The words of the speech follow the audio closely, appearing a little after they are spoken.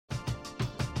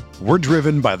We're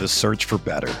driven by the search for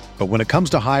better. But when it comes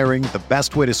to hiring, the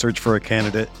best way to search for a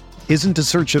candidate isn't to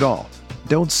search at all.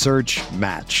 Don't search,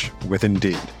 match with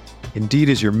Indeed. Indeed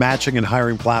is your matching and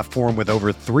hiring platform with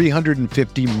over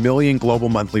 350 million global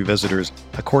monthly visitors,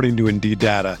 according to Indeed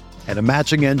data, and a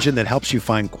matching engine that helps you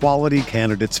find quality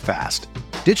candidates fast.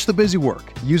 Ditch the busy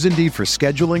work. Use Indeed for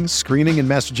scheduling, screening, and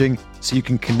messaging so you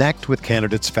can connect with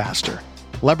candidates faster.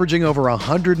 Leveraging over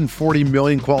 140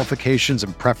 million qualifications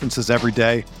and preferences every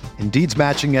day, Indeed's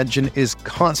matching engine is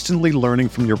constantly learning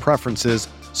from your preferences,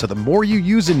 so the more you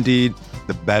use Indeed,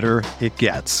 the better it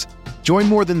gets. Join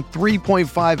more than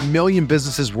 3.5 million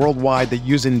businesses worldwide that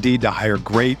use Indeed to hire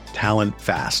great talent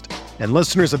fast. And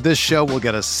listeners of this show will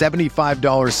get a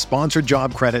 $75 sponsored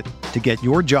job credit to get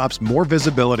your jobs more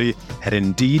visibility at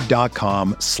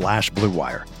Indeed.com/Blue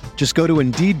Wire. Just go to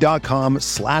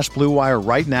Indeed.com/Blue Wire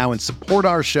right now and support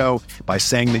our show by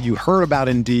saying that you heard about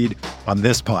Indeed on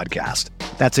this podcast.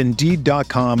 That's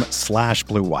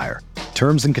Indeed.com/Blue Wire.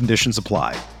 Terms and conditions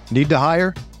apply. Need to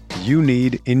hire? You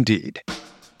need Indeed.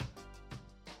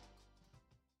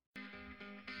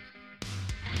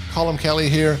 Colm Kelly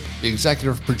here, the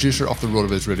executive producer of the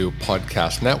RotoViz Radio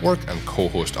Podcast Network and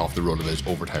co-host of the RotoViz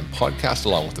Overtime Podcast,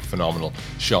 along with the phenomenal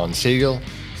Shawn Siegele.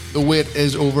 The wait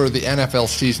is over, the NFL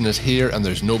season is here, and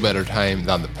there's no better time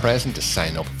than the present to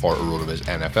sign up for a RotoViz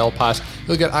NFL Pass.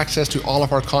 You'll get access to all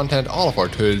of our content, all of our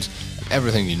tools, and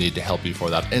everything you need to help you for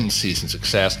that in-season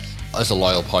success. As a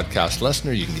loyal podcast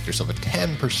listener, you can get yourself a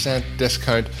 10%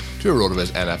 discount to a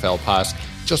RotoViz NFL Pass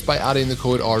just by adding the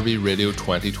code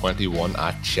RVRadio2021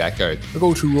 at checkout. Or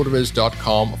go to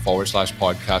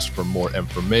rotoviz.com/podcast for more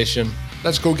information.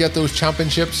 Let's go get those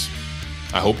championships.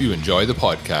 I hope you enjoy the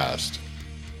podcast.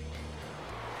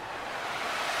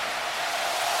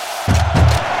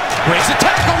 Breaks a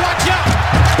tackle, watch out!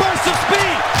 Burst of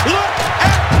speed! Look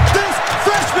at this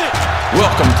freshman!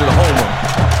 Welcome to the home of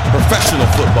professional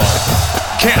football,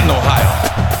 Canton, Ohio.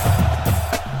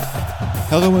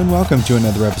 Hello and welcome to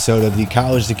another episode of the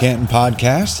College to Canton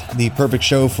podcast, the perfect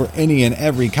show for any and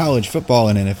every college football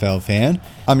and NFL fan.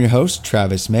 I'm your host,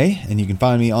 Travis May, and you can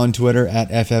find me on Twitter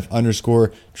at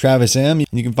FF_TravisM. And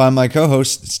you can find my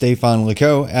co-host, Stefan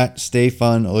Leco, at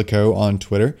StefanLeco on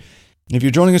Twitter. If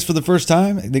you're joining us for the first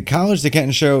time, the College to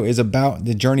Canton show is about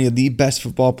the journey of the best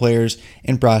football players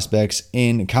and prospects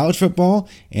in college football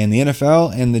and the NFL,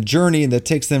 and the journey that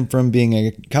takes them from being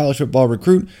a college football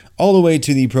recruit all the way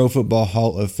to the Pro Football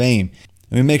Hall of Fame.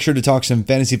 And we make sure to talk some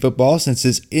fantasy football since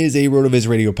this is a RotoViz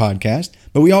Radio podcast,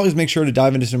 but we always make sure to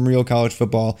dive into some real college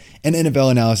football and NFL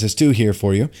analysis too here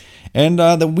for you. And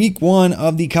the week one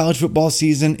of the college football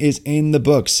season is in the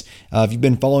books. If you've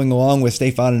been following along with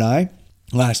Stefan and I,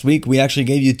 last week, we actually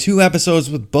gave you 2 episodes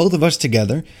with both of us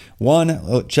together.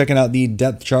 One, checking out the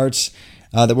depth charts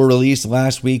that were released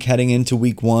last week heading into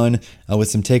week one with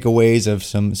some takeaways of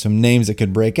some names that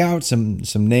could break out, some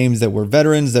names that were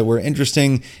veterans that were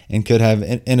interesting and could have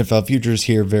NFL futures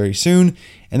here very soon.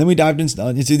 And then we dived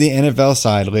into the NFL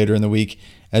side later in the week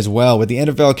as well. With the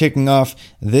NFL kicking off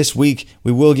this week,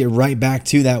 we will get right back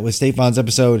to that with Stefan's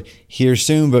episode here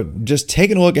soon, but just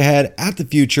taking a look ahead at the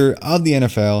future of the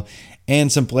NFL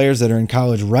and some players that are in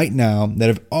college right now that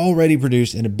have already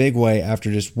produced in a big way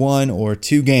after just 1 or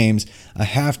 2 games. I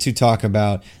have to talk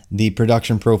about the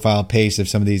production profile pace of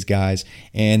some of these guys,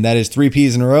 and that is 3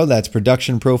 P's in a row. That's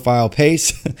production profile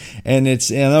pace, and I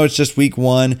know it's just week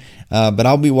 1, but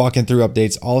I'll be walking through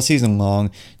updates all season long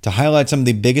to highlight some of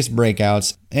the biggest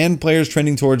breakouts and players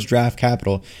trending towards draft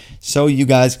capital, so you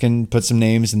guys can put some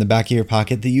names in the back of your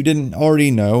pocket that you didn't already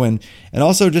know, and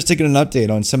also just to get an update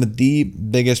on some of the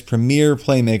biggest premier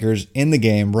playmakers in the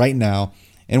game right now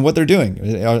and what they're doing.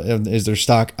 Is their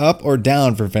stock up or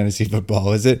down for fantasy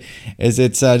football? Is it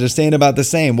just staying about the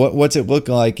same? What's it look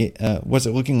like? What's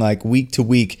it looking like week to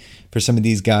week for some of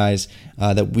these guys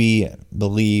that we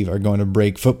believe are going to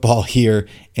break football here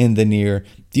in the near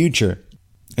future?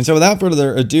 And so without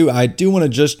further ado, I do want to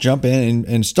just jump in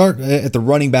and start at the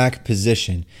running back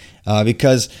position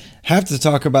because I have to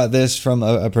talk about this from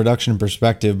a production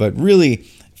perspective, but really,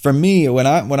 for me, when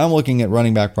I'm looking at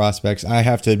running back prospects, I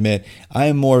have to admit I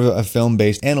am more of a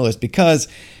film-based analyst because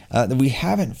we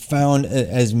haven't found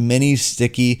as many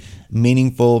sticky,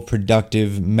 meaningful,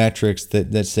 productive metrics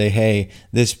that say, hey,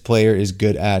 this player is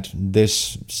good at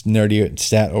this nerdy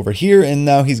stat over here, and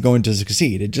now he's going to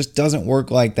succeed. It just doesn't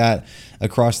work like that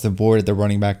across the board at the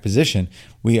running back position.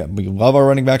 We love our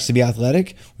running backs to be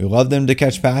athletic. We love them to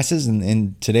catch passes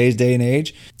in today's day and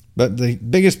age. But the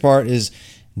biggest part is,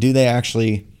 do they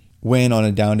actually win on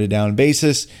a down-to-down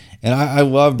basis? And I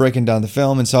love breaking down the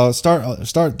film, and so I'll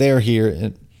start there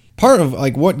here. part of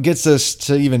like what gets us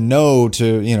to even know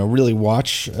to, really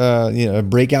watch, a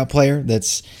breakout player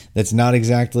that's not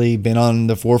exactly been on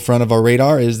the forefront of our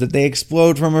radar is that they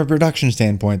explode from a production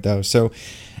standpoint, though. So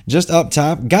just up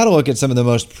top, got to look at some of the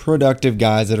most productive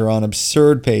guys that are on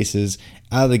absurd paces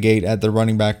out of the gate at the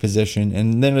running back position.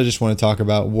 And then I just want to talk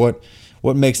about what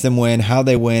makes them win, how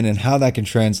they win, and how that can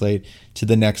translate to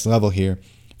the next level here.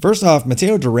 First off,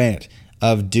 Mateo Durant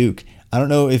of Duke. I don't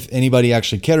know if anybody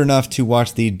actually cared enough to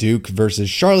watch the Duke versus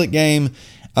Charlotte game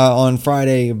on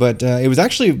Friday, but it was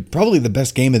actually probably the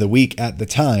best game of the week at the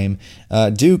time.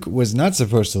 Duke was not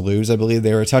supposed to lose. I believe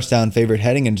they were a touchdown favorite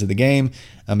heading into the game.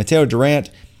 Mateo Durant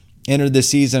entered this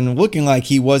season looking like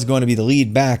he was going to be the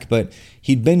lead back, but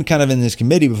he'd been kind of in this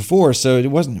committee before, so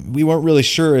we weren't really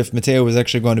sure if Mateo was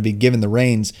actually going to be given the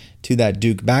reins to that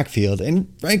Duke backfield.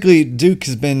 And frankly, Duke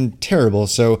has been terrible,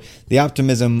 so the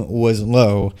optimism was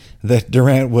low that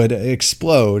Durant would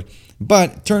explode,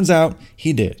 but turns out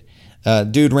he did.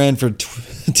 Dude ran for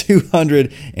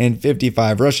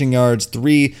 255 rushing yards,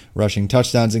 3 rushing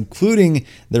touchdowns, including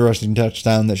the rushing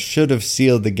touchdown that should have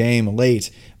sealed the game late,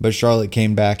 but Charlotte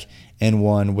came back and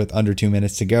won with under 2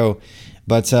 minutes to go.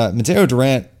 But Mateo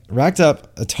Durant racked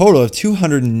up a total of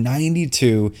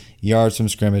 292 yards from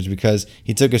scrimmage because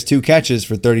he took his 2 catches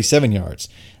for 37 yards.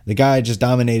 The guy just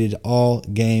dominated all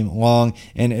game long,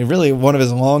 and really one of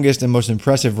his longest and most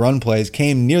impressive run plays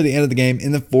came near the end of the game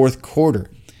in the fourth quarter.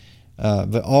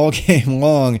 But all game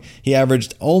long, he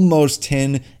averaged almost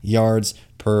 10 yards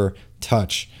per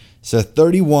touch. So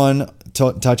 31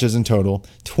 touches in total,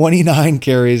 29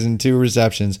 carries and 2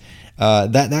 receptions.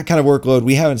 That kind of workload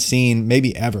we haven't seen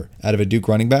maybe ever out of a Duke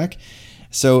running back.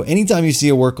 So anytime you see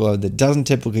a workload that doesn't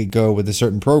typically go with a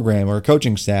certain program or a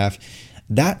coaching staff,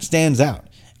 that stands out.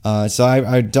 So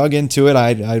I dug into it.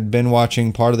 I'd been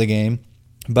watching part of the game,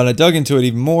 but I dug into it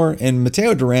even more, and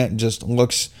Mateo Durant just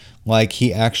looks like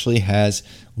he actually has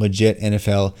legit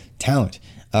NFL talent.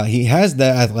 He has the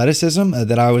athleticism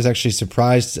that I was actually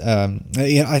surprised.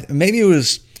 Maybe it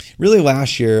was really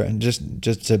last year, and just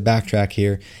to backtrack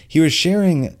here, he was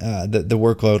sharing the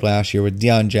workload last year with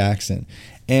Deion Jackson.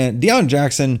 And Deion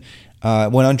Jackson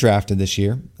went undrafted this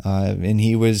year, and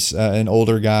he was an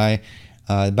older guy,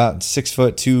 about 6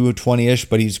 foot 220-ish,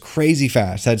 but he's crazy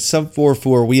fast, had sub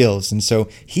 4.4 wheels, and so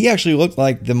he actually looked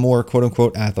like the more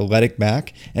quote-unquote athletic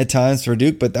back at times for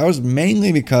Duke, but that was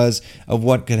mainly because of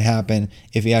what could happen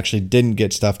if he actually didn't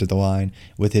get stuffed at the line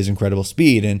with his incredible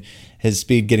speed, and his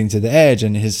speed getting to the edge,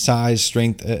 and his size,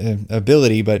 strength,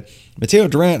 ability. But Mateo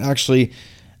Durant actually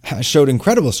showed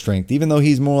incredible strength, even though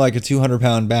he's more like a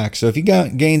 200-pound back. So if he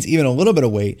gains even a little bit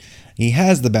of weight, he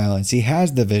has the balance, he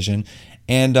has the vision,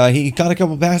 and he caught a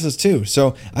couple passes too.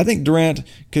 So I think Durant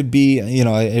could be, a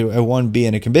 1B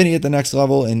in a committee at the next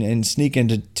level and sneak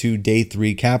into day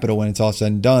 3 capital when it's all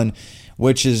said and done,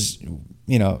 which is,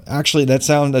 actually that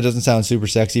doesn't sound super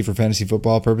sexy for fantasy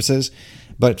football purposes.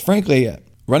 But frankly,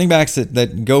 running backs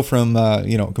that go from,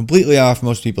 completely off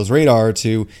most people's radar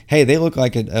to, hey, they look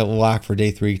like a lock for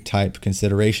day 3 type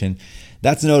consideration.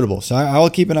 That's notable. So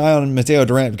I'll keep an eye on Mateo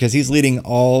Durant because he's leading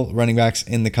all running backs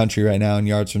in the country right now in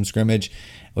yards from scrimmage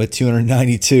with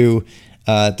 292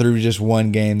 through just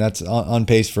one game. That's on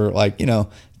pace for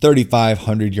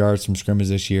 3,500 yards from scrimmage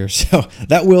this year. So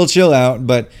that will chill out,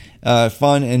 but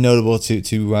fun and notable to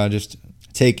just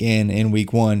take in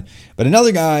week 1. But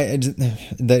another guy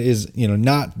that is,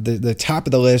 not the top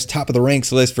of the list, top of the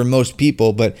ranks list for most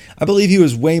people, but I believe he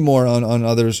was way more on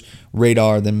others'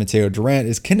 radar than Mateo Durant,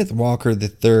 is Kenneth Walker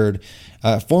III,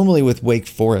 formerly with Wake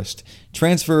Forest.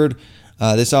 Transferred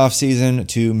this offseason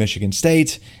to Michigan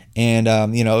State, and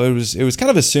it was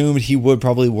kind of assumed he would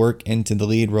probably work into the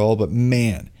lead role, but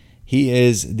man, he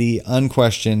is the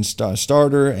unquestioned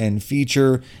starter and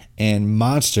feature and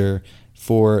monster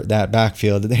for that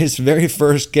backfield. His very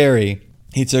first carry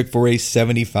he took for a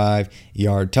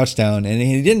 75-yard touchdown, and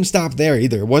he didn't stop there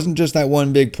either. It wasn't just that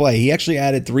one big play. He actually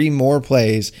added 3 more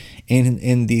plays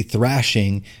in the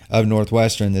thrashing of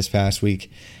Northwestern this past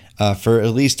week for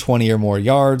at least 20 or more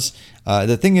yards.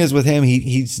 The thing is with him,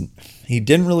 he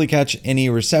didn't really catch any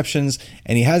receptions,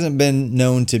 and he hasn't been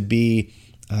known to be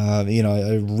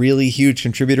a really huge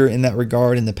contributor in that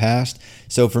regard in the past.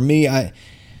 So for me,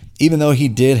 even though he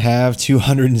did have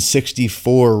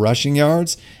 264 rushing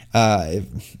yards,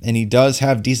 and he does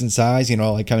have decent size,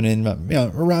 coming in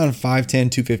around 5'10",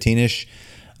 215-ish,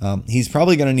 he's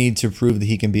probably going to need to prove that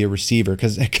he can be a receiver,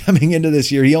 because coming into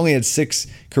this year, he only had 6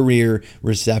 career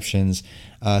receptions.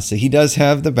 So he does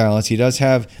have the balance. He does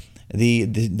have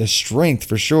the strength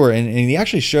for sure, and he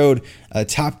actually showed a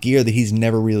top gear that he's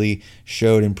never really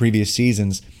showed in previous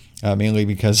seasons. Mainly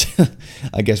because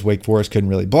I guess Wake Forest couldn't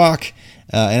really block.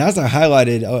 And as I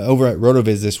highlighted over at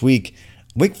RotoViz this week,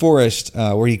 Wake Forest,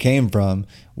 where he came from,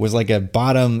 was like a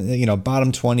bottom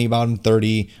 20, bottom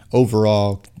 30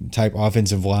 overall type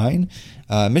offensive line.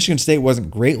 Michigan State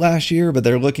wasn't great last year, but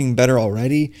they're looking better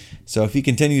already. So if he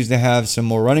continues to have some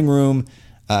more running room,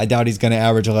 I doubt he's going to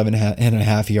average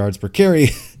 11.5 yards per carry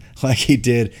like he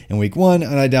did in week 1.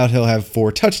 And I doubt he'll have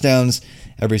 4 touchdowns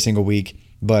every single week.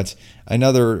 But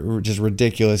another just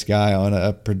ridiculous guy on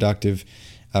a productive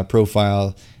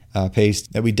profile pace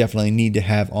that we definitely need to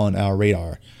have on our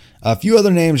radar. A few other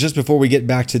names just before we get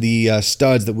back to the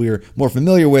studs that we're more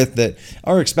familiar with that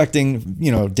are expecting,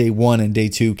 day 1 and day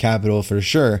 2 capital for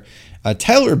sure.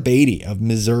 Tyler Beatty of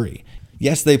Missouri.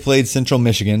 Yes, they played Central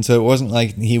Michigan, so it wasn't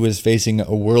like he was facing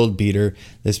a world beater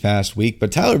this past week.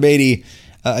 But Tyler Beatty,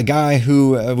 a guy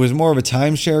who was more of a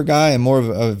timeshare guy and more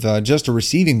of just a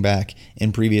receiving back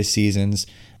in previous seasons.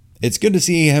 It's good to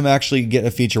see him actually get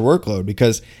a feature workload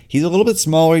because he's a little bit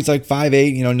smaller. He's like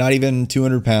 5'8", not even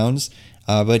 200 pounds.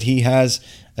 But he has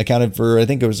accounted for, I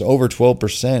think it was over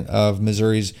 12% of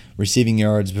Missouri's receiving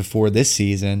yards before this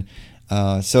season.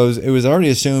 So it was already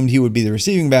assumed he would be the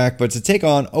receiving back, but to take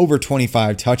on over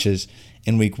 25 touches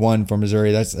in week 1 for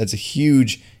Missouri, that's a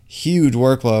huge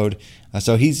workload.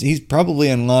 So he's probably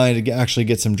in line to actually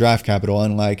get some draft capital,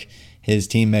 unlike his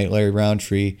teammate Larry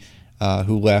Roundtree,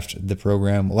 who left the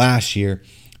program last year.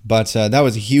 But that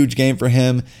was a huge game for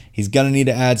him. He's going to need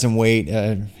to add some weight.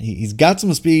 He's got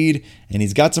some speed, and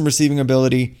he's got some receiving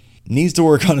ability. Needs to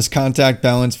work on his contact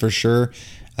balance for sure.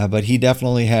 But he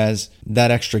definitely has that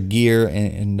extra gear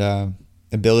and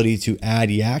ability to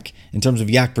add yak. In terms of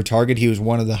yak per target, he was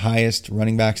one of the highest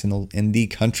running backs in the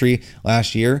country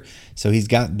last year. So he's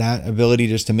got that ability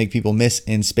just to make people miss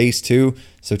in space too.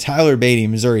 So Tyler Beatty,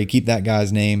 Missouri, keep that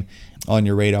guy's name on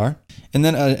your radar. And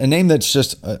then a name that's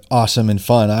just awesome and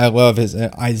fun, I love, is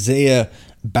Isaiah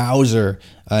Bowser,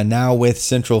 now with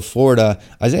Central Florida.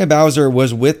 Isaiah Bowser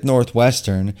was with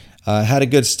Northwestern, had a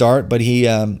good start, but he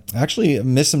actually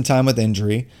missed some time with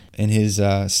injury in his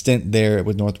stint there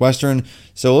with Northwestern.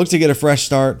 So looks to get a fresh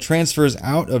start, transfers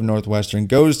out of Northwestern,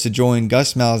 goes to join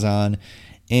Gus Malzahn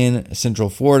in Central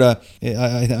Florida.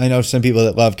 I know some people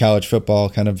that love college football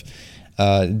kind of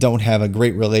don't have a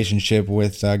great relationship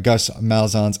with Gus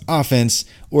Malzahn's offense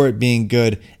or it being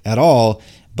good at all.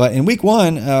 But in week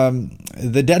 1,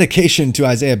 the dedication to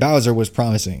Isaiah Bowser was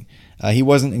promising. He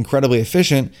wasn't incredibly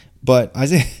efficient, but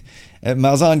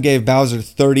Malzahn gave Bowser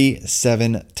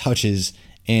 37 touches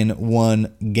in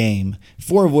one game,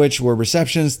 4 of which were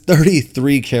receptions,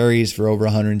 33 carries for over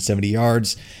 170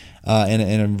 yards, and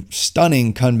a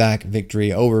stunning comeback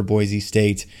victory over Boise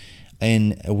State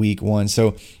in week 1.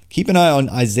 So keep an eye on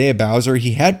Isaiah Bowser.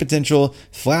 He had potential,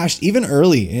 flashed even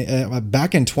early,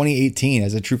 back in 2018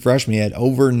 as a true freshman. He had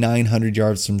over 900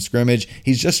 yards from scrimmage.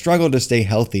 He's just struggled to stay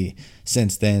healthy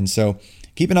since then. So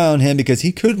keep an eye on him because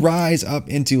he could rise up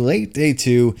into late day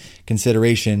 2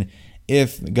 consideration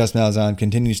if Gus Malzahn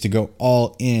continues to go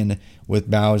all in with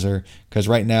Bowser, because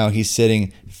right now he's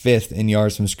sitting 5th in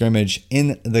yards from scrimmage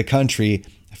in the country,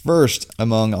 1st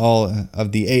among all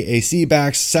of the AAC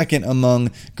backs, 2nd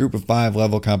among group of 5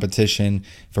 level competition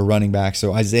for running backs.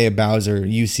 So Isaiah Bowser,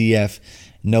 UCF,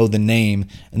 know the name.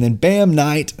 And then Bam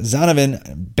Knight, Zonovan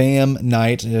Bam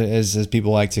Knight, as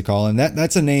people like to call him.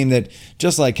 That's a name that,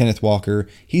 just like Kenneth Walker,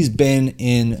 he's been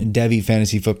in Devy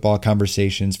fantasy football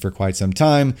conversations for quite some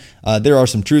time. There are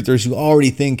some truthers who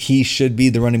already think he should be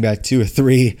the running back 2 or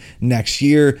 3 next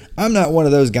year. I'm not one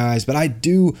of those guys, but I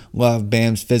do love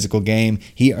Bam's physical game.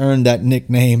 He earned that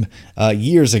nickname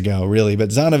years ago, really. But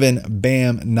Zonovan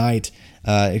Bam Knight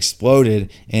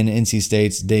exploded in NC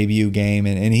State's debut game,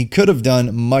 and he could have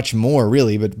done much more,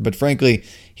 really, but frankly,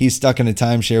 he's stuck in a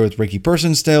timeshare with Ricky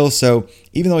Person still. So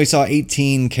even though he saw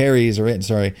 18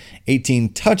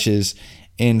 touches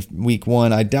in week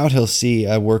 1, I doubt he'll see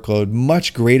a workload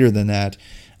much greater than that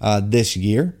this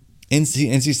year.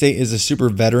 NC State is a super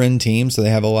veteran team, so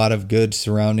they have a lot of good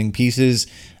surrounding pieces,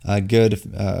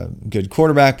 good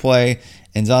quarterback play,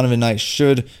 and Zonovan Knight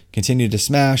should continue to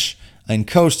smash and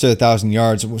coast to 1,000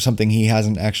 yards, something he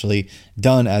hasn't actually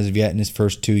done as of yet in his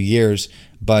first 2 years.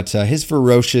 But his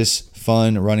ferocious,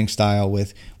 fun running style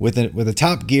with a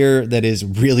top gear that is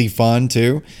really fun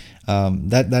too,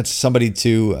 that's somebody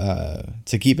to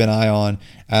keep an eye on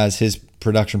as his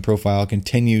production profile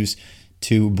continues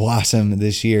to blossom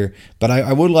this year. But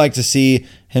I would like to see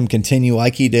him continue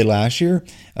like he did last year,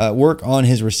 work on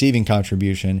his receiving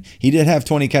contribution. He did have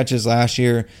 20 catches last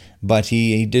year, but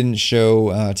he didn't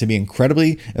show to be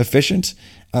incredibly efficient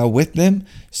with them.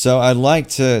 So I'd like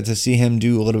to see him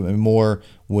do a little bit more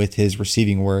with his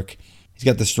receiving work.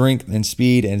 He's got the strength and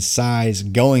speed and size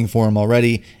going for him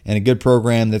already, and a good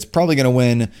program that's probably going to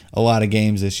win a lot of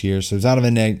games this year. So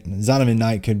Zonovan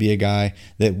Knight could be a guy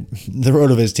that the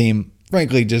RotoViz team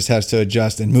frankly just has to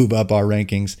adjust and move up our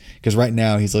rankings, because right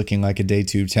now he's looking like a day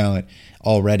 2 talent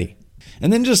already.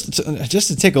 And then just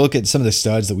to take a look at some of the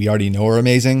studs that we already know are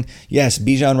amazing. Yes,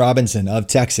 Bijan Robinson of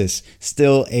Texas,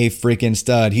 still a freaking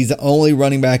stud. He's the only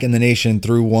running back in the nation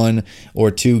through 1 or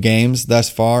 2 games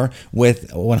thus far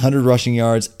with 100 rushing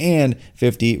yards and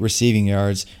 50 receiving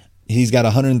yards. He's got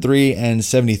 103 and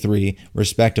 73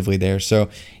 respectively there. So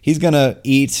he's going to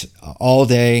eat all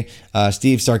day.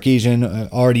 Steve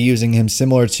Sarkisian already using him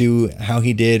similar to how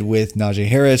he did with Najee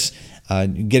Harris.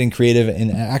 Getting creative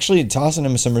and actually tossing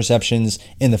him some receptions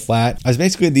in the flat as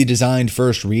basically the designed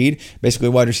first read. Basically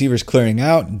wide receivers clearing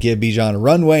out, give Bijan a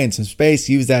runway and some space,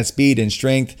 use that speed and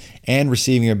strength and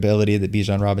receiving ability that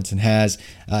Bijan Robinson has.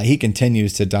 He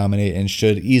continues to dominate and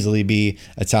should easily be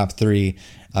a top 3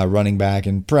 running back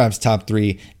and perhaps top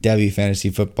 3 Devy fantasy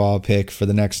football pick for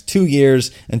the next 2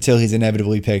 years until he's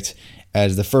inevitably picked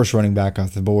as the first running back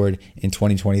off the board in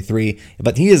 2023.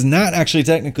 But he is not actually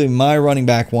technically my running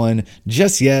back 1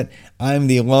 just yet. I'm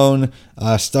the lone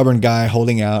stubborn guy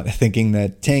holding out, thinking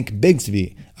that Tank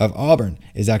Bigsby of Auburn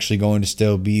is actually going to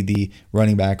still be the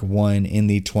running back 1 in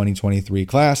the 2023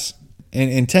 class.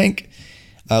 And Tank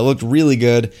looked really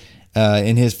good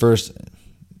in his first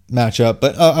matchup,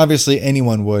 but obviously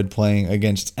anyone would playing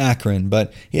against Akron.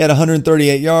 But he had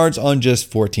 138 yards on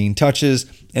just 14 touches,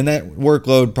 and that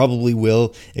workload probably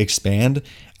will expand.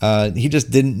 He just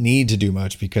didn't need to do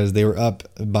much because they were up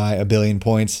by 1 billion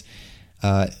points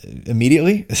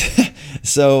immediately.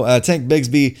 So Tank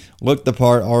Bigsby looked the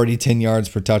part, already 10 yards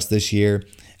per touch this year.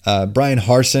 Brian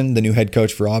Harsin, the new head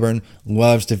coach for Auburn,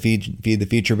 loves to feed the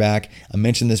feature back. I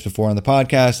mentioned this before on the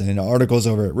podcast and in articles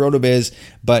over at RotoViz,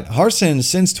 but Harsin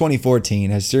since 2014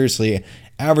 has seriously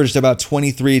averaged about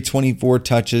 23, 24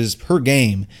 touches per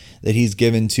game that he's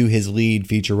given to his lead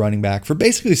feature running back for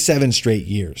basically 7 straight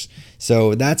years.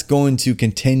 So that's going to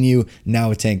continue now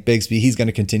with Tank Bigsby. He's going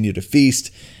to continue to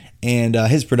feast, and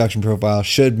his production profile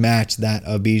should match that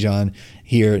of Bijan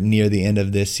here near the end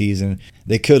of this season.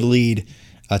 They could lead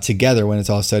together when it's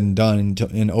all said and done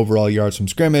in overall yards from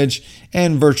scrimmage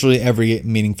and virtually every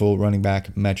meaningful running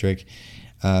back metric.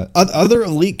 Other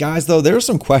elite guys, though, there are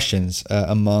some questions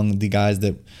among the guys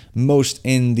that most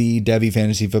in the Devy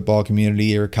fantasy football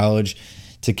community or campus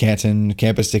to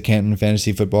Canton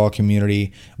fantasy football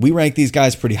community. We rank these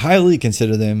guys pretty highly,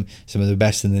 consider them some of the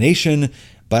best in the nation.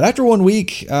 But after 1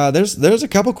 week, there's a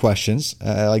couple questions,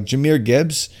 like Jahmyr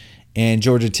Gibbs and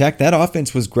Georgia Tech. That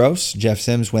offense was gross. Jeff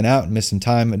Sims went out and missed some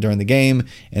time during the game,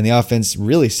 and the offense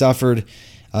really suffered.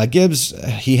 Gibbs,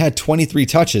 he had 23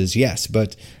 touches, yes,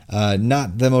 but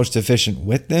not the most efficient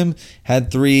with them.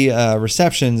 Had 3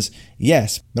 receptions,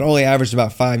 yes, but only averaged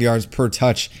about 5 yards per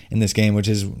touch in this game, which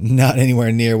is not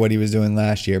anywhere near what he was doing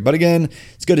last year. But again,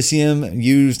 it's good to see him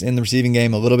used in the receiving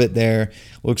game a little bit there.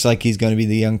 Looks like he's going to be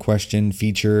the unquestioned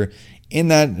feature in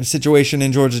that situation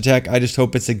in Georgia Tech. I just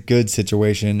hope it's a good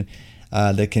situation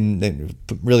that can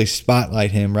really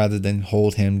spotlight him rather than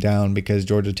hold him down, because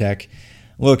Georgia Tech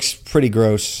looks pretty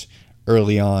gross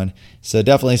early on. So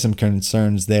definitely some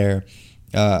concerns there.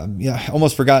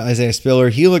 Almost forgot Isaiah Spiller.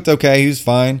 He looked okay. He was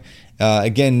fine.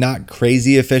 Again, not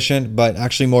crazy efficient, but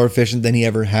actually more efficient than he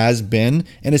ever has been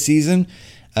in a season.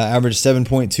 Averaged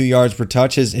 7.2 yards per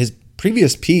touch. His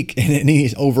previous peak in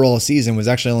any overall season was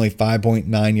actually only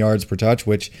 5.9 yards per touch,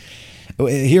 which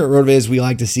here at RotoViz, we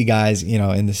like to see guys,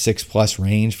 in the 6+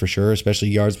 range for sure, especially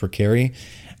yards per carry.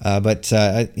 But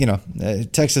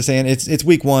Texas A&M, it's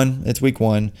week one. It's week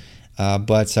one.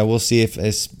 But we'll see if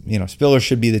Spiller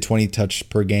should be the 20 touch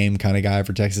per game kind of guy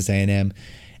for Texas A&M.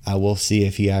 We'll see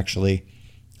if he actually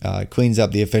cleans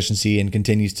up the efficiency and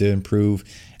continues to improve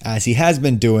as he has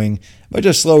been doing, but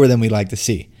just slower than we like to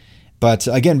see. But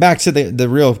again, back to the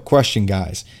real question,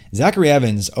 guys. Zachary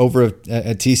Evans over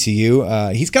at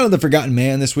TCU, he's kind of the forgotten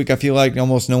man this week. I feel like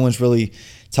almost no one's really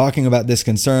talking about this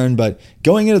concern. But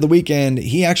going into the weekend,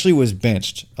 he actually was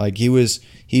benched. Like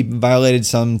he violated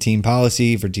some team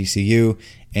policy for TCU,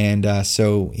 and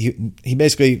so he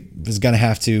basically was going to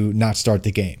have to not start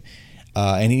the game.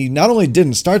 And he not only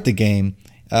didn't start the game,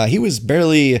 he was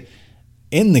barely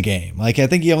in the game. Like, I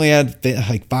think he only had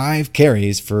 5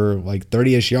 carries for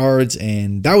 30-ish yards,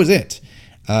 and that was it.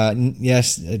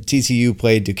 Yes, TCU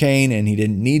played Duquesne, and he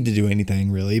didn't need to do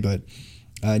anything really, but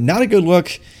not a good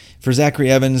look for Zachary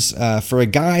Evans, for a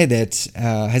guy that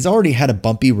has already had a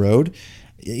bumpy road,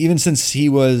 even since he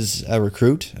was a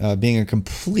recruit, being a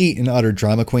complete and utter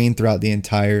drama queen throughout the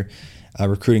entire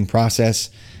recruiting process,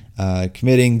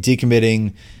 committing,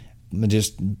 decommitting,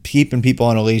 just keeping people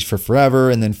on a leash for forever,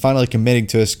 and then finally committing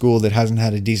to a school that hasn't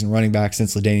had a decent running back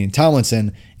since LaDainian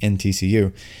Tomlinson in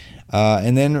TCU.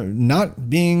 And then not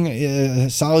being a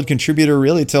solid contributor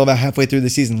really till about halfway through the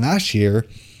season last year.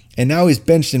 And now he's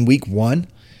benched in week 1.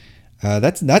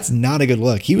 That's not a good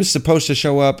look. He was supposed to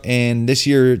show up and this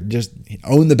year just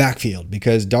own the backfield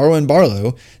because Darwin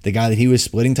Barlow, the guy that he was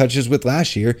splitting touches with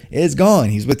last year, is gone.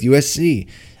 He's with USC.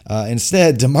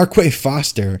 Instead, DeMarque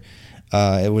Foster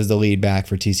it was the lead back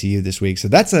for TCU this week. So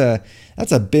that's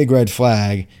a big red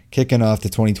flag kicking off the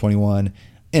 2021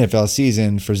 NFL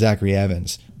season for Zachary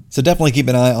Evans. So definitely keep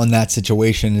an eye on that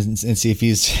situation and see if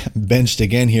he's benched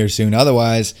again here soon.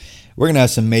 Otherwise, we're going to have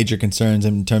some major concerns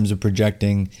in terms of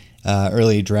projecting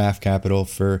early draft capital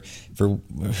for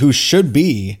who should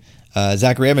be.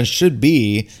 Zachary Evans should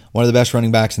be one of the best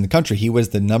running backs in the country. He was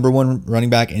the number 1 running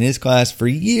back in his class for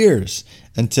years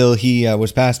until he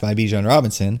was passed by Bijan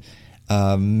Robinson,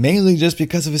 mainly just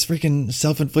because of his freaking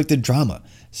self-inflicted drama.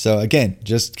 So again,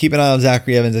 just keep an eye on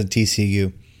Zachary Evans at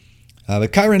TCU.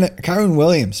 But Kyron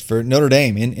Williams for Notre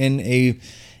Dame in a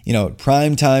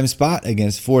prime time spot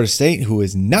against Florida State, who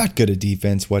is not good at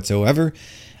defense whatsoever.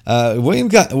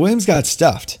 Williams got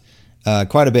stuffed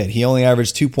quite a bit. He only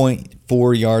averaged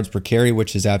 2.4 yards per carry,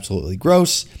 which is absolutely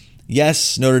gross.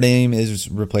 Yes, Notre Dame is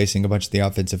replacing a bunch of the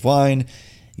offensive line.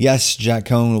 Yes, Jack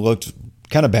Cohn looked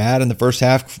kind of bad in the first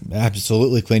half,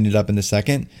 absolutely cleaned it up in the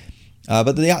second.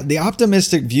 But the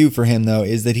optimistic view for him, though,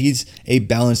 is that he's a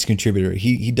balanced contributor.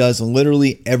 He does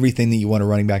literally everything that you want a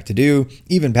running back to do,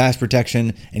 even pass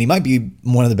protection, and he might be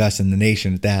one of the best in the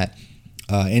nation at that.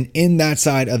 And in that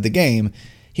side of the game,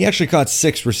 he actually caught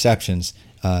 6 receptions,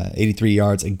 83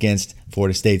 yards against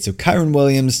Florida State. So Kyron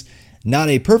Williams, not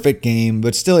a perfect game,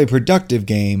 but still a productive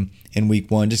game in week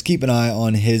 1. Just keep an eye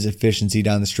on his efficiency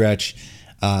down the stretch.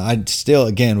 I still,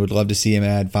 again, would love to see him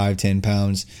add 5-10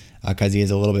 pounds because he is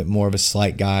a little bit more of a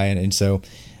slight guy, and so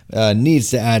needs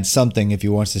to add something if he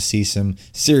wants to see some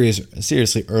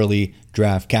seriously early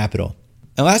draft capital.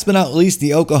 And last but not least,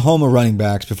 the Oklahoma running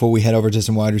backs, before we head over to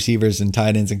some wide receivers and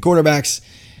tight ends and quarterbacks.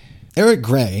 Eric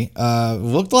Gray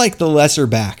looked like the lesser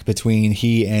back between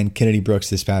he and Kennedy Brooks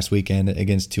this past weekend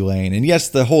against Tulane. And yes,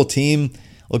 the whole team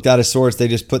looked out of sorts. They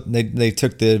just they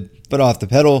took the foot off the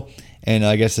pedal and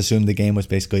I guess assumed the game was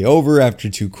basically over after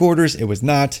 2 quarters. It was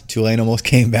not. Tulane almost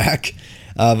came back.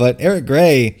 But Eric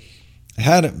Gray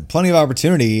had plenty of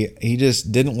opportunity. He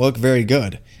just didn't look very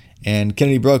good. And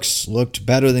Kennedy Brooks looked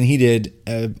better than he did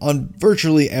on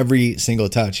virtually every single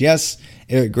touch. Yes,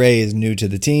 Eric Gray is new to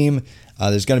the team.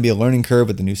 There's going to be a learning curve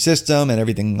with the new system and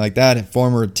everything like that. A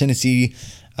former Tennessee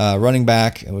running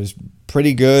back was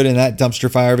pretty good in that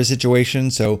dumpster fire of a situation,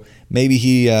 so maybe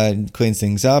he cleans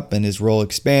things up and his role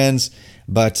expands.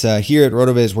 But here at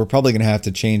RotoViz, we're probably going to have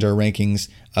to change our rankings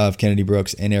of Kennedy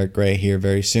Brooks and Eric Gray here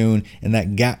very soon, and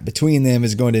that gap between them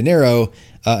is going to narrow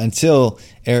until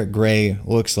Eric Gray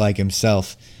looks like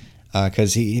himself.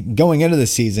 Because going into the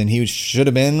season, he should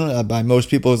have been, by most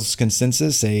people's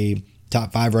consensus, a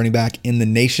top 5 running back in the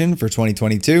nation for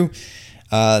 2022.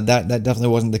 That definitely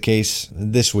wasn't the case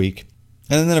this week.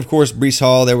 And then, of course, Breece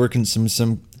Hall, there were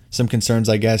some concerns,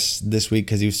 I guess, this week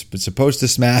because he was supposed to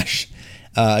smash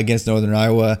against Northern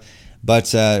Iowa.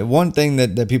 But one thing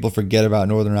that people forget about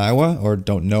Northern Iowa or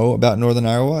don't know about Northern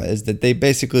Iowa is that they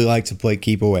basically like to play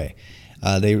keep away.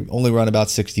 They only run about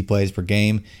 60 plays per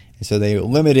game, and so they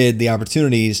limited the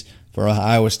opportunities for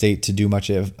Iowa State to do much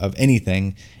of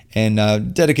anything and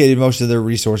dedicated most of their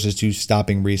resources to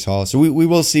stopping Breece Hall. So we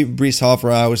will see Breece Hall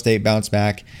for Iowa State bounce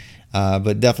back.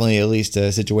 But definitely at least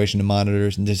a situation to monitor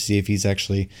and to see if he's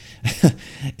actually,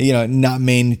 not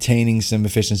maintaining some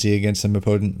efficiency against some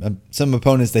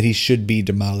opponents that he should be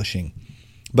demolishing.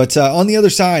 But on the other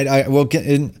side, I'll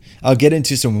get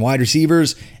into some wide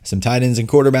receivers, some tight ends and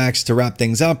quarterbacks to wrap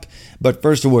things up. But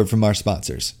first, a word from our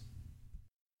sponsors.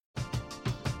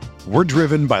 We're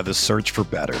driven by the search for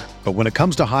better. But when it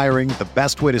comes to hiring, the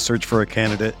best way to search for a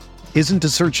candidate isn't to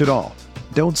search at all.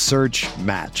 Don't search,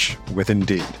 match with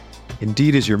Indeed.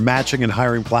 Indeed is your matching and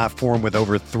hiring platform with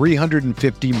over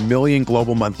 350 million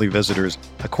global monthly visitors,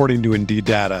 according to Indeed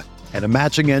data, and a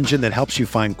matching engine that helps you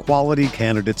find quality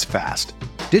candidates fast.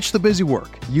 Ditch the busy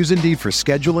work. Use Indeed for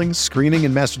scheduling, screening,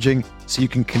 and messaging so you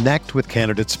can connect with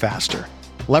candidates faster.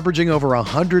 Leveraging over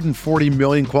 140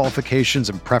 million qualifications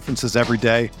and preferences every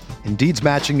day, Indeed's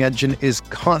matching engine is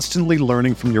constantly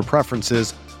learning from your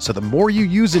preferences, so the more you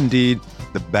use Indeed,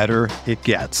 the better it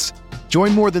gets.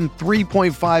 Join more than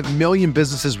 3.5 million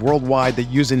businesses worldwide that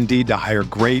use Indeed to hire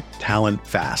great talent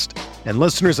fast. And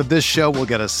listeners of this show will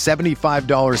get a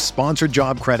 $75 sponsored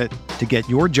job credit to get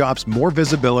your jobs more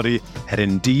visibility at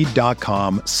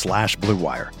Indeed.com/Blue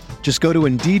Wire. Just go to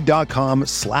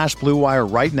Indeed.com/Blue Wire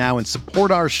right now and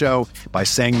support our show by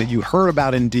saying that you heard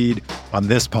about Indeed on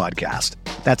this podcast.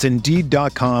 That's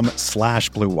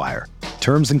Indeed.com/Blue Wire.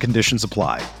 Terms and conditions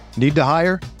apply. Need to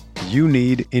hire? You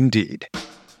need Indeed.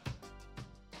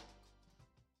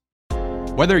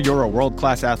 Whether you're a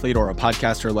world-class athlete or a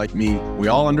podcaster like me, we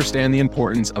all understand the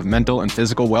importance of mental and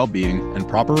physical well-being and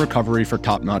proper recovery for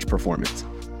top-notch performance.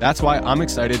 That's why I'm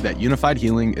excited that Unified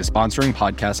Healing is sponsoring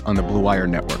podcasts on the Blue Wire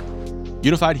Network.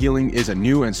 Unified Healing is a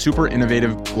new and super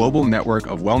innovative global network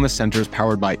of wellness centers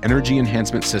powered by Energy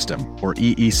Enhancement System, or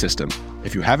EE System.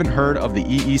 If you haven't heard of the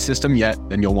EE System yet,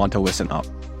 then you'll want to listen up.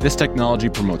 This technology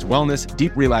promotes wellness,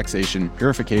 deep relaxation,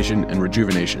 purification, and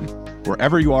rejuvenation.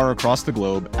 Wherever you are across the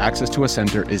globe, access to a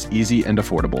center is easy and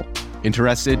affordable.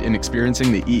 Interested in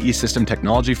experiencing the EE System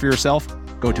technology for yourself?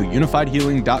 Go to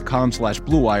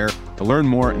unifiedhealing.com/bluewire to learn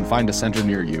more and find a center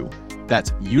near you.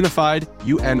 That's unified,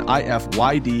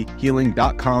 UNIFYD,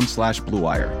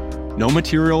 healing.com/bluewire. No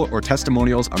material or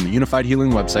testimonials on the Unified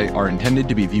Healing website are intended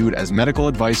to be viewed as medical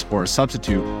advice or a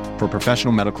substitute for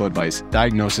professional medical advice,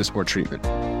 diagnosis, or treatment.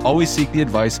 Always seek the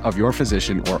advice of your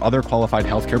physician or other qualified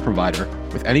healthcare provider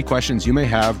with any questions you may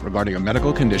have regarding a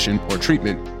medical condition or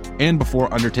treatment and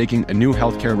before undertaking a new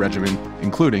healthcare regimen,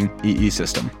 including EE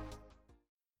System.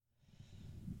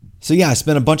 So yeah, I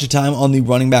spent a bunch of time on the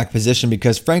running back position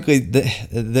because frankly,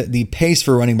 the pace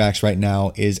for running backs right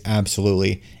now is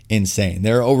absolutely insane.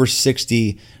 There are over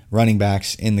 60 running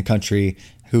backs in the country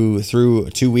who,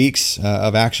 through 2 weeks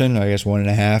of action, I guess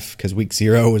 1.5 because week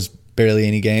 0 was barely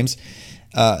any games,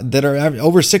 that are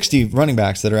over 60 running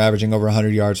backs that are averaging over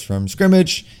 100 yards from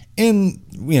scrimmage in,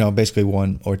 basically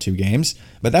 1 or 2 games.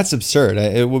 But that's absurd.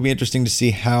 It will be interesting to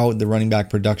see how the running back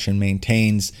production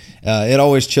maintains. It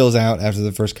always chills out after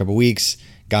the first couple weeks.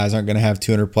 Guys aren't going to have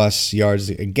 200 plus yards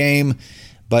a game,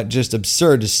 but just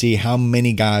absurd to see how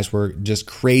many guys were just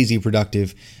crazy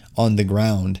productive on the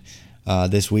ground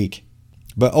this week.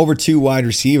 But over to wide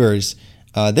receivers,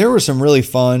 there were some really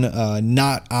fun,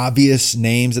 not obvious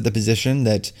names at the position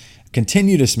that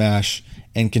continue to smash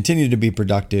and continue to be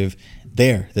productive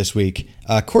there this week.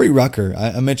 Corey Rucker,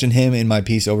 I mentioned him in my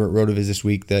piece over at RotoViz this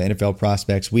week, the NFL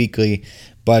Prospects Weekly.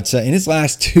 But in his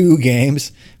last 2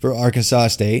 games for Arkansas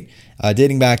State,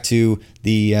 dating back to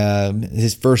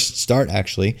his first start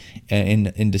actually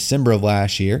in December of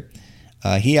last year,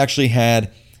 he actually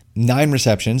had 9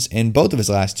 receptions in both of his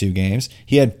last 2 games.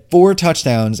 He had 4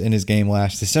 touchdowns in his game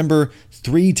last December,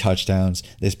 3 touchdowns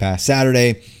this past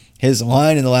Saturday. His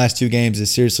line in the last 2 games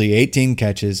is seriously 18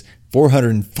 catches,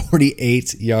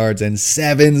 448 yards, and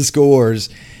 7 scores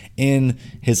in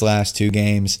his last 2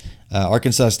 games.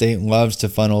 Arkansas State loves to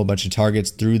funnel a bunch of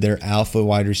targets through their alpha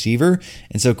wide receiver.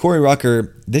 And so Corey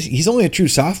Rucker, he's only a true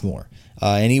sophomore.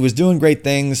 And he was doing great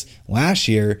things last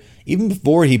year, even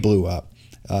before he blew up.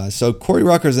 So Corey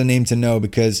Rucker is a name to know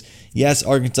because, yes,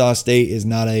 Arkansas State is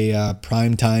not a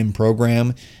primetime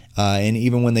program. And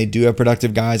even when they do have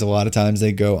productive guys, a lot of times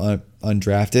they go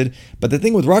undrafted. But the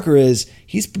thing with Rucker is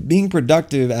he's being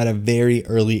productive at a very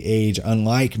early age,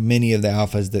 unlike many of the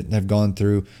alphas that have gone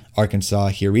through Arkansas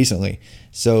here recently.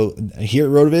 So here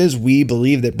at RotoViz, we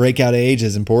believe that breakout age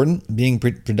is important. Being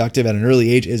productive at an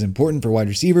early age is important for wide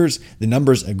receivers. The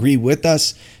numbers agree with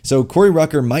us. So Corey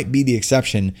Rucker might be the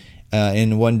exception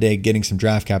in one day getting some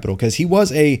draft capital because he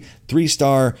was a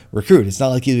 3-star recruit. It's not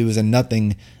like he was a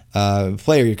nothing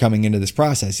player coming into this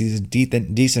process. He's a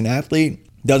decent athlete.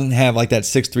 Doesn't have like that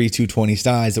 6'3", 220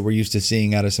 size that we're used to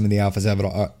seeing out of some of the alphas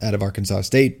out of Arkansas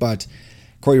State. But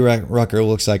Corey Rucker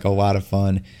looks like a lot of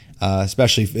fun,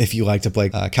 especially if you like to play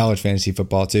college fantasy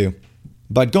football too.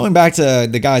 But going back to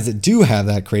the guys that do have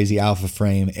that crazy alpha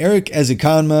frame, Eric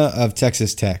Ezukanma of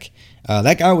Texas Tech.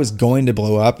 That guy was going to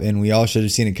blow up, and we all should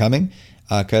have seen it coming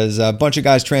because a bunch of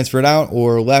guys transferred out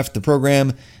or left the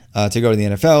program to go to the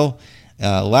NFL.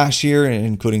 Last year,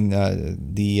 including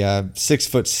the 6'6"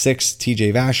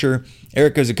 TJ Vasher.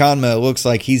 Eric Ezukanma looks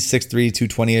like he's 6'3",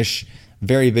 220-ish,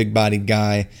 very big-bodied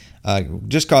guy.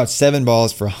 Just caught 7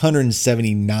 balls for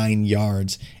 179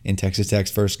 yards in Texas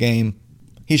Tech's first game.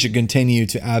 He should continue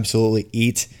to absolutely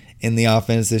eat in the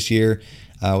offense this year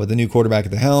with a new quarterback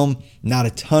at the helm. Not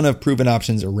a ton of proven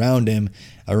options around him.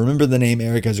 Remember the name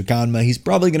Eric Ezukanma. He's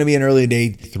probably going to be an early day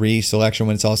 3 selection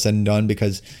when it's all said and done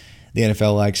because the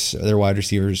NFL likes their wide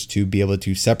receivers to be able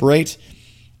to separate.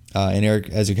 And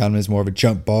Eric Ezukanma is more of a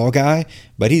jump ball guy,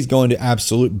 but he's going to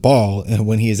absolute ball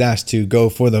when he is asked to go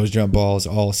for those jump balls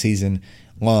all season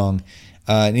long.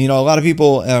 A lot of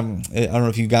people, I don't know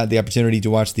if you got the opportunity to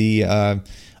watch the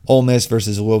Ole Miss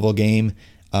versus Louisville game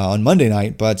on Monday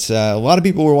night. But a lot of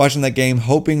people were watching that game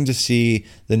hoping to see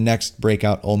the next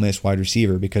breakout Ole Miss wide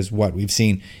receiver, because we've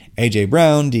seen A.J.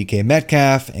 Brown, DK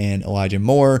Metcalf, and Elijah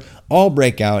Moore all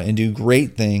break out and do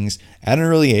great things at an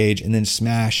early age and then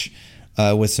smash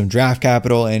with some draft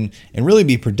capital and really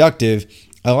be productive.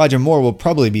 Elijah Moore will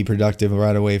probably be productive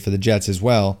right away for the Jets as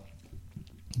well.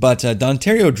 But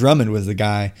Dontario Drummond was the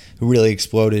guy who really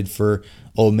exploded for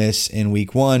Ole Miss in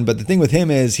week 1. But the thing with him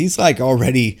is he's like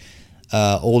already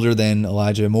older than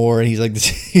Elijah Moore.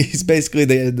 He's basically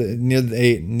near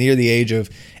the age of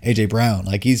A.J. Brown.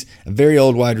 Like, he's a very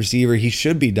old wide receiver. He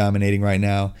should be dominating right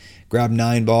now. Grabbed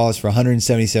 9 balls for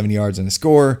 177 yards and a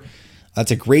score.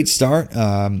 That's a great start.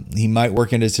 He might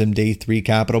work into some day 3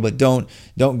 capital, but don't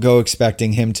go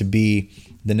expecting him to be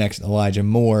the next Elijah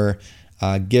Moore,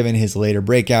 given his later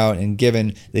breakout and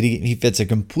given that he fits a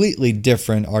completely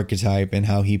different archetype in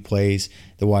how he plays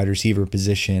the wide receiver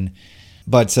position.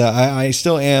 But I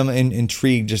still am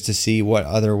intrigued just to see what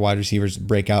other wide receivers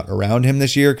break out around him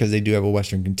this year, because they do have a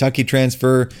Western Kentucky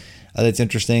transfer that's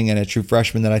interesting, and a true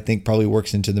freshman that I think probably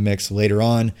works into the mix later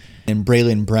on. And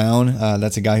Braylon Brown,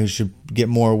 that's a guy who should get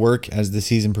more work as the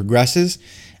season progresses.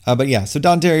 But yeah, so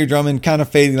Dontario Drummond kind of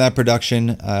fading that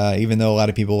production, even though a lot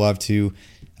of people love to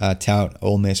tout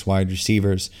Ole Miss wide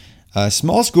receivers.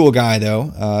 Small school guy,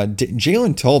 though,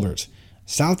 Jalen Tolbert,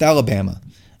 South Alabama.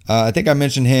 I think I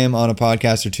mentioned him on a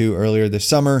podcast or two earlier this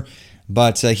summer,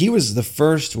 but he was the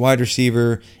first wide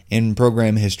receiver in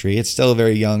program history. It's still a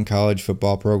very young college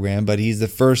football program, but he's the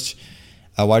first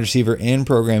wide receiver in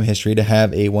program history to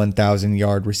have a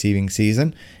 1,000-yard receiving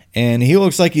season. And he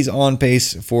looks like he's on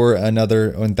pace for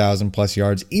another 1,000-plus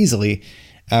yards easily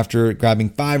after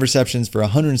grabbing 5 receptions for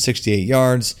 168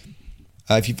 yards.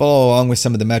 If you follow along with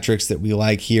some of the metrics that we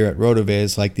like here at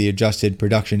RotoViz, like the Adjusted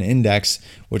Production Index,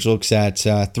 which looks at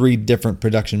 3 different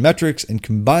production metrics and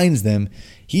combines them,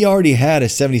 he already had a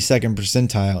 72nd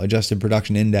percentile Adjusted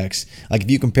Production Index. Like,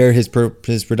 if you compare his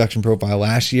production profile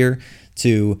last year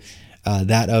to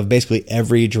that of basically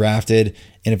every drafted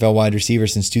NFL wide receiver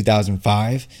since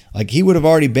 2005, like, he would have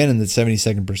already been in the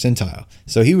 72nd percentile.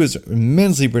 So he was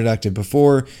immensely productive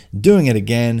before. Doing it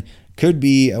again, could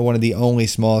be one of the only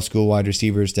small school wide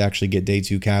receivers to actually get day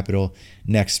 2 capital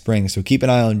next spring. So keep an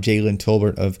eye on Jalen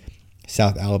Tolbert of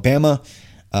South Alabama.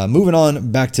 Moving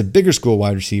on back to bigger school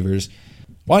wide receivers,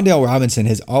 Wan'Dale Robinson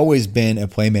has always been a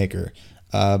playmaker,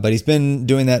 but he's been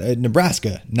doing that at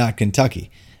Nebraska, not Kentucky.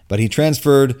 But he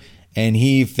transferred, and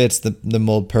he fits the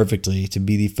mold perfectly to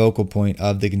be the focal point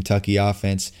of the Kentucky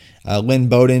offense. Lynn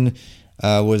Bowden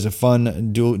was a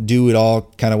fun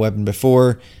do-it-all kind of weapon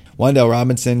before. Wan'Dale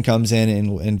Robinson comes in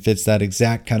and fits that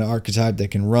exact kind of archetype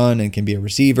that can run and can be a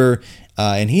receiver.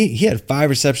 And he had 5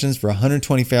 receptions for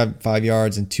 125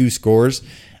 yards and 2 scores.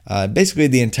 Basically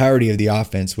the entirety of the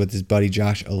offense with his buddy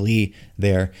Josh Ali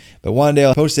there. But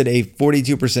Wan'Dale posted a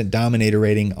 42% dominator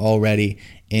rating already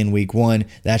in week 1.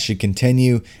 That should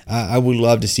continue. I would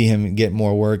love to see him get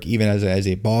more work, even as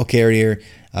a ball carrier.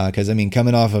 Because,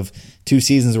 coming off of 2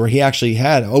 seasons where he actually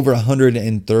had over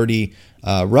 130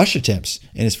 rush attempts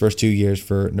in his first 2 years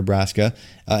for Nebraska,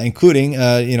 including,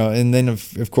 and then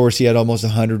of course he had almost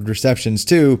 100 receptions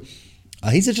too.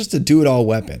 He's just a do-it-all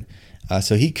weapon.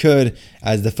 So he could,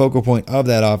 as the focal point of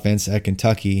that offense at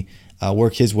Kentucky,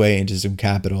 work his way into some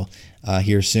capital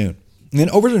here soon. And then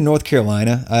over to North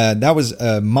Carolina, that was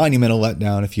a monumental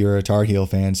letdown if you're a Tar Heel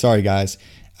fan. Sorry, guys.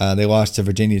 They lost to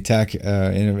Virginia Tech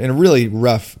in a really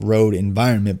rough road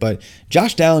environment. But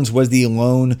Josh Downs was the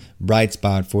lone bright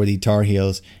spot for the Tar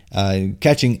Heels,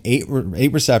 catching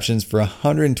 8 receptions for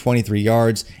 123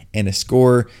 yards and a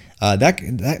score. That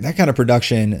kind of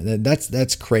production,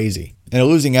 that's crazy. And a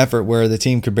losing effort where the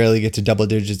team could barely get to double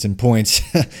digits in points,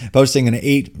 posting an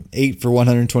 8 for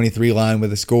 123 line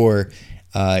with a score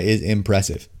is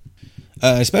impressive.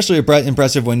 Especially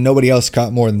impressive when nobody else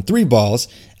caught more than 3 balls.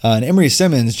 And Emory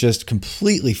Simmons just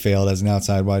completely failed as an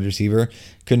outside wide receiver.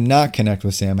 Could not connect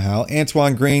with Sam Howell.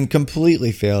 Antoine Green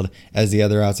completely failed as the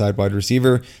other outside wide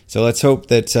receiver. So let's hope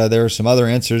that there are some other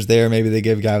answers there. Maybe they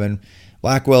give Gavin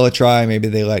Blackwell a try. Maybe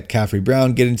they let Caffrey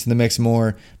Brown get into the mix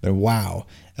more. But wow,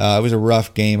 it was a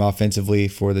rough game offensively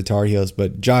for the Tar Heels.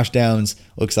 But Josh Downs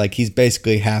looks like he's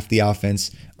basically half the offense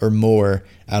or more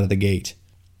out of the gate.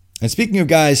 And speaking of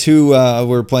guys who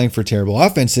were playing for terrible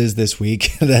offenses this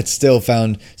week that still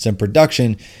found some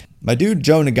production, my dude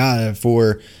Joe Nagata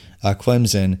for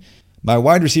Clemson, my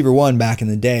wide receiver 1 back in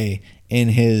the day in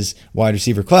his wide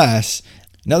receiver class,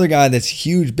 another guy that's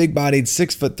huge, big-bodied,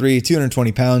 6'3",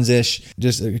 220 pounds-ish,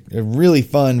 just a really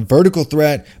fun vertical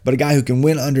threat, but a guy who can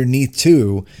win underneath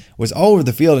too, was all over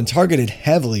the field and targeted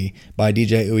heavily by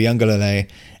DJ Uiagalelei.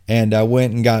 and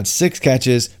went and got 6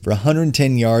 catches for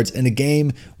 110 yards in a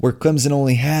game where Clemson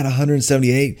only had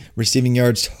 178 receiving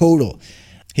yards total.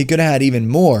 He could have had even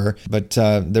more, but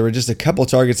there were just a couple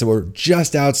targets that were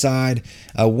just outside,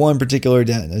 one particular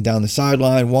down the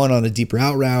sideline, one on a deeper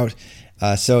out route.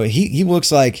 So he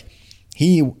looks like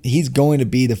he's going to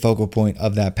be the focal point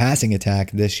of that passing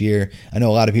attack this year. I know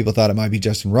a lot of people thought it might be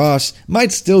Justin Ross,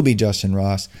 might still be Justin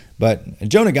Ross, but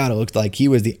Joe Nagata looked like he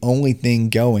was the only thing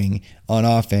going on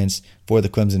offense for the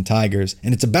Clemson Tigers.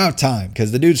 And it's about time,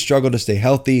 because the dude struggled to stay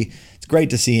healthy. It's great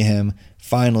to see him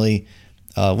finally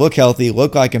look healthy,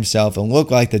 look like himself, and look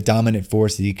like the dominant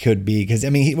force that he could be. Because, I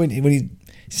mean, when he's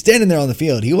standing there on the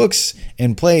field, he looks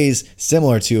and plays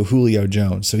similar to Julio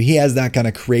Jones. So he has that kind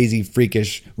of crazy,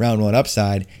 freakish round one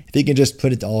upside if he can just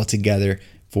put it all together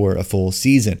for a full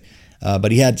season.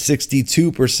 But he had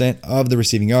 62% of the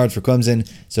receiving yards for Clemson.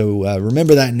 So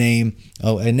remember that name,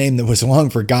 a name that was long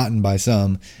forgotten by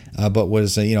some, but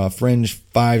was a fringe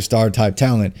 5-star type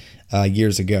talent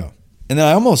years ago. And then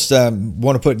I almost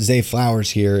want to put Zay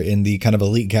Flowers here in the kind of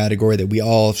elite category that we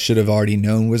all should have already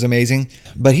known was amazing.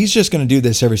 But he's just going to do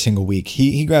this every single week.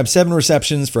 He grabbed 7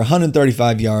 receptions for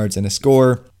 135 yards and a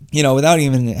score. Without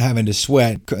even having to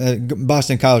sweat.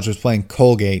 Boston College was playing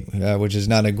Colgate, which is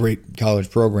not a great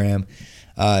college program.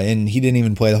 And he didn't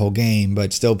even play the whole game,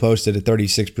 but still posted a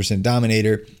 36%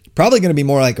 dominator. Probably going to be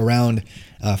more like around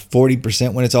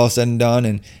 40% when it's all said and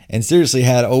done, and seriously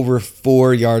had over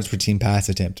 4 yards per team pass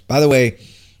attempt. By the way,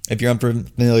 if you're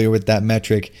unfamiliar with that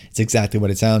metric, it's exactly what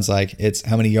it sounds like. It's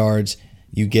how many yards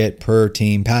you get per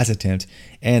team pass attempt.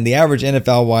 And the average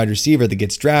NFL wide receiver that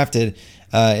gets drafted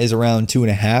is around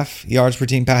 2.5 yards per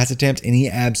team pass attempt, and he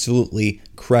absolutely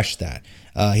crushed that.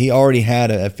 He already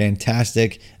had a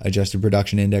fantastic adjusted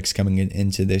production index coming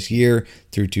into this year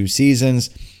through 2 seasons.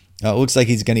 It looks like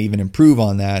he's going to even improve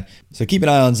on that. So keep an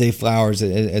eye on Zay Flowers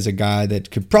as a guy that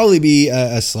could probably be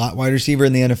a slot wide receiver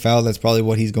in the NFL. That's probably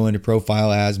what he's going to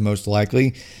profile as most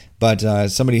likely. But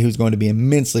somebody who's going to be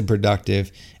immensely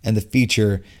productive and the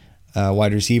feature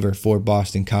wide receiver for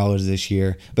Boston College this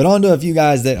year. But on to a few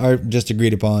guys that are just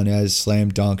agreed upon as slam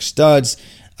dunk studs.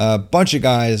 A bunch of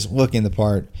guys looking the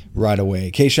part right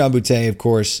away. Kayshon Boutte, of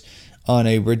course, on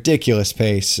a ridiculous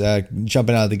pace,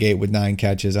 jumping out of the gate with 9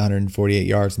 catches, 148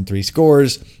 yards, and 3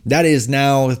 scores. That is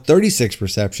now 36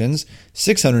 receptions,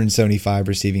 675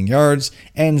 receiving yards,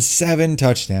 and 7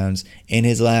 touchdowns in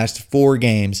his last 4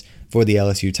 games for the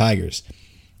LSU Tigers.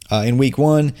 In week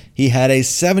 1, he had a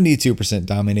 72%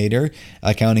 dominator,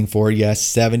 accounting for,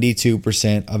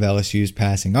 72% of LSU's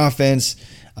passing offense,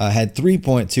 had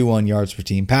 3.21 yards per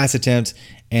team pass attempt,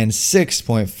 and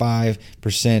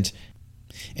 6.5%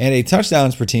 and a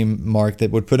touchdowns per team mark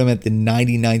that would put him at the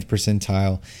 99th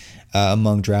percentile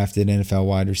among drafted NFL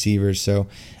wide receivers. So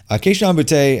Kayshon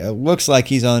Boutte looks like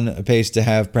he's on pace to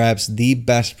have perhaps the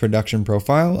best production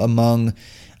profile among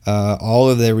all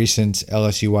of the recent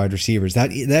LSU wide receivers.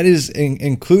 That is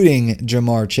including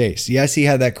Jamar Chase. Yes, he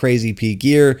had that crazy peak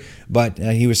year, but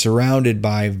he was surrounded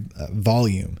by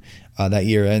volume that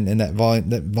year, and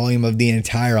that volume of the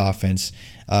entire offense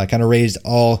kind of raised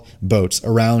all boats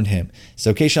around him.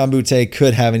 So Kayshon Boutte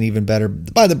could have an even better,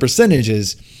 by the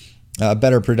percentages,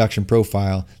 better production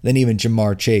profile than even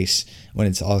Jamar Chase when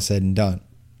it's all said and done.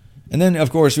 And then,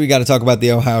 of course, we got to talk about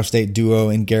the Ohio State duo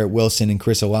in Garrett Wilson and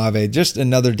Chris Olave. Just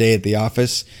another day at the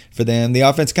office for them. The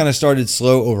offense kind of started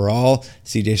slow overall.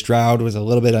 C.J. Stroud was a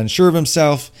little bit unsure of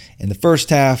himself in the first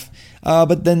half.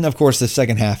 But then, of course, the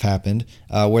second half happened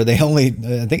where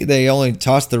I think they only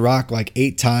tossed the rock like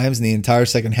 8 times in the entire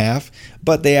second half,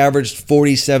 but they averaged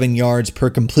 47 yards per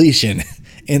completion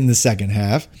in the second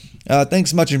half,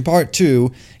 thanks much in part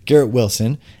to Garrett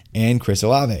Wilson and Chris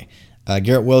Olave.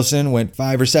 Garrett Wilson went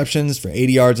 5 receptions for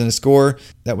 80 yards and a score.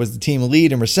 That was the team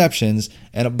lead in receptions,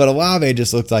 but Olave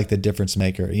just looked like the difference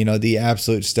maker. The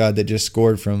absolute stud that just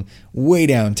scored from way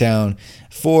downtown.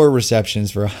 4 receptions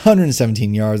for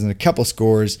 117 yards and a couple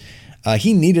scores.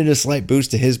 He needed a slight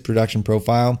boost to his production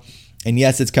profile. And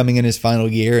yes, it's coming in his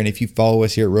final year. And if you follow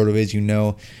us here at RotoViz, you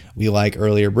know we like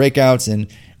earlier breakouts,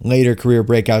 and later career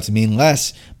breakouts mean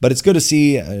less. But it's good to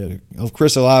see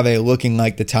Chris Olave looking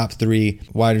like the top 3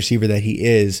 wide receiver that he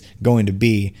is going to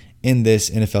be in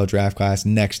this NFL draft class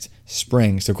next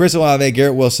spring. So Chris Olave,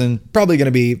 Garrett Wilson, probably going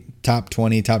to be top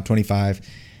 20, top 25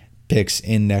 picks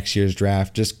in next year's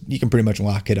draft. You can pretty much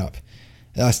lock it up.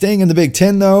 Staying in the Big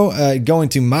Ten, though, going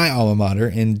to my alma mater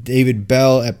and David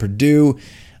Bell at Purdue.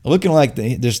 Looking like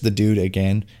just the dude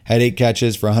again. Had 8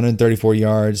 catches for 134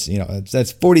 yards.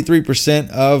 That's 43%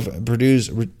 of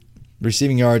Purdue's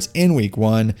receiving yards in week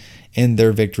 1 in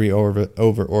their victory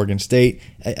over Oregon State.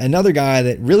 Another guy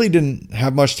that really didn't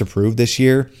have much to prove this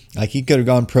year. Like, he could have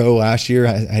gone pro last year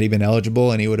had he been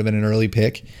eligible, and he would have been an early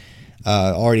pick.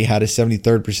 Already had a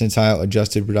 73rd percentile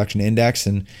adjusted production index,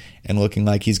 and looking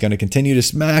like he's going to continue to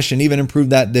smash and even improve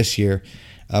that this year.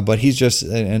 But he's just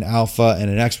an alpha and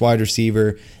an X wide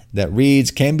receiver that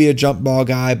reads, can be a jump ball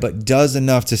guy, but does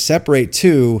enough to separate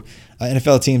two.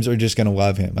 NFL teams are just going to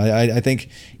love him. I think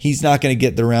he's not going to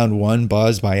get the round 1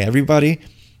 buzz by everybody,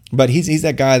 but he's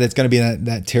that guy that's going to be in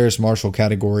that Terrace Marshall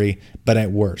category, but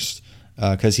at worst,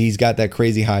 because he's got that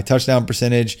crazy high touchdown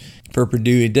percentage for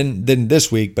Purdue. He didn't this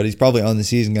week, but he's probably on the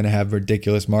season going to have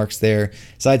ridiculous marks there.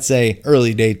 So I'd say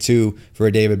early day 2 for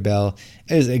David Bell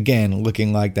is, again,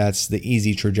 looking like that's the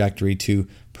easy trajectory to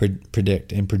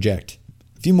predict and project.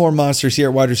 A few more monsters here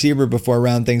at wide receiver before I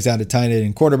round things out at tight end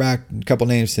and quarterback. A couple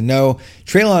names to know.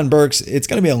 Treylon Burks, it's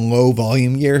going to be a low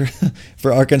volume year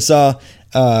for Arkansas.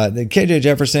 The KJ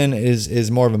Jefferson is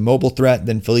more of a mobile threat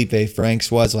than Felipe Franks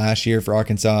was last year for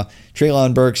Arkansas.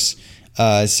 Treylon Burks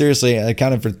seriously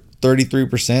accounted for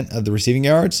 33% of the receiving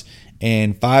yards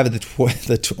and 5 of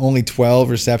the only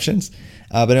 12 receptions,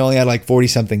 but it only had like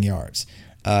 40-something yards.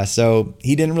 So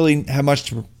he didn't really have much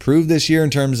to prove this year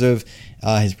in terms of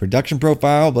his production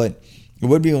profile, but it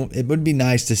would be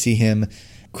nice to see him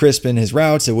crisp in his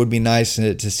routes. It would be nice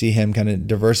to see him kind of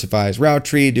diversify his route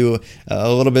tree, do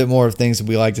a little bit more of things that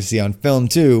we like to see on film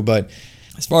too. But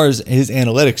as far as his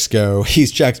analytics go,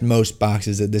 he's checked most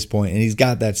boxes at this point, and he's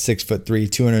got that 6'3",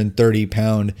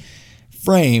 230-pound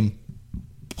frame.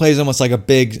 Plays almost like a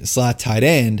big slot tight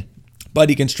end, but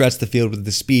he can stretch the field with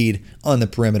the speed on the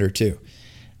perimeter too.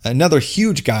 Another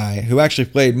huge guy who actually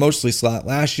played mostly slot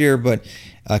last year, but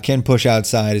can push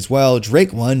outside as well,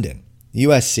 Drake London,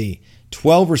 USC.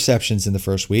 12 receptions in the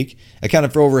first week,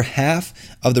 accounted for over half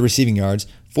of the receiving yards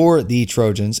for the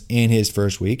Trojans in his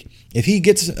first week. If he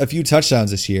gets a few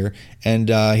touchdowns this year, and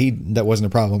that wasn't a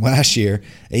problem last year,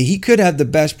 he could have the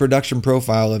best production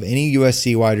profile of any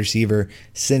USC wide receiver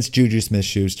since Juju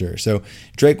Smith-Schuster. So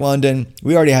Drake London,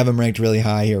 we already have him ranked really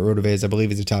high here at RotoViz. I believe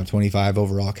he's a top 25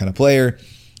 overall kind of player.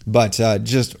 But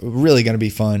just really going to be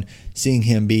fun seeing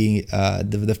him be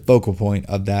the focal point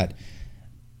of that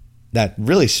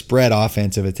really spread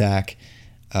offensive attack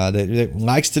that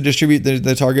likes to distribute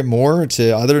the target more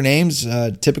to other names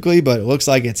typically, but it looks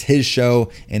like it's his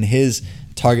show and his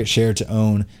target share to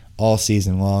own all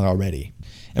season long already.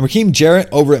 And Raheem Jarrett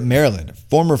over at Maryland,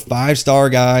 former 5-star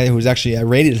guy who was actually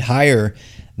rated higher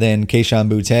than Kayshon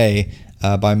Boutte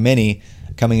by many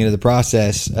coming into the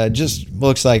process, just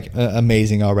looks like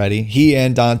amazing already. He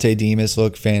and Dante Demas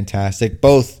look fantastic,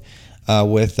 both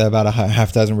with about a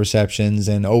half dozen receptions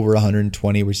and over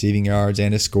 120 receiving yards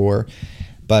and a score.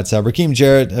 But Raheem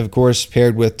Jarrett, of course,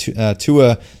 paired with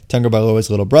Tua Tagovailoa's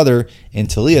little brother and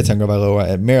Talia Tagovailoa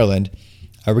at Maryland.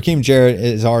 Raheem Jarrett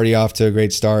is already off to a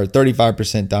great start,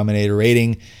 35% dominator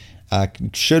rating.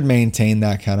 Should maintain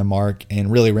that kind of mark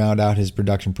and really round out his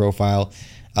production profile.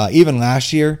 Even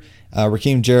last year,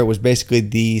 Raheem Jarrett was basically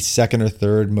the second or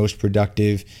third most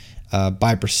productive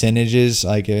by percentages,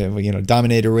 like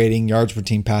dominator rating, yards per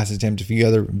team pass attempt, a few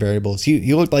other variables.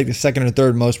 He looked like the second or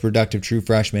third most productive true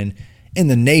freshman in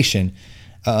the nation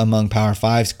among Power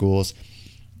 5 schools,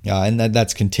 and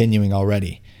that's continuing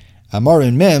already.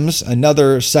 Marvin Mims,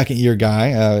 another second-year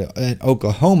guy at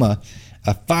Oklahoma,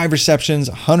 5 receptions,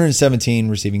 117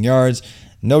 receiving yards,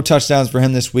 no touchdowns for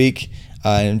him this week.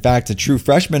 In fact, a true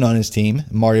freshman on his team,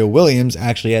 Mario Williams,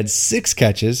 actually had 6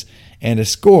 catches and a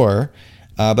score,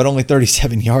 but only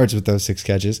 37 yards with those 6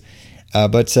 catches.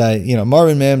 But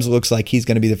Marvin Mims looks like he's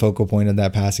going to be the focal point of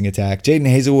that passing attack. Jaden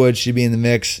Hazelwood should be in the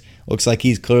mix. Looks like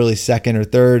he's clearly second or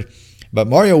third. But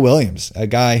Mario Williams, a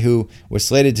guy who was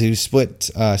slated to split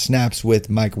snaps with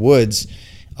Mike Woods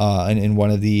in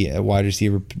one of the wide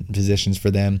receiver positions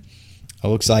for them,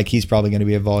 looks like he's probably going to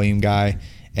be a volume guy.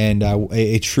 And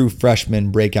a true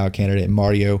freshman breakout candidate,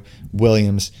 Mario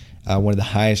Williams, one of the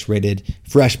highest rated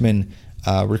freshman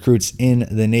recruits in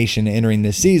the nation entering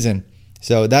this season.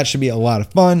 So that should be a lot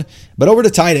of fun. But over to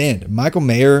tight end, Michael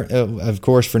Mayer, of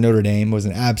course, for Notre Dame, was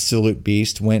an absolute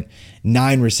beast. Went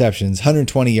 9 receptions,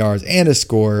 120 yards, and a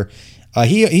score.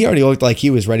 He already looked like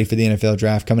he was ready for the NFL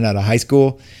draft coming out of high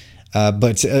school.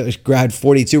 But grabbed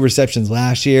 42 receptions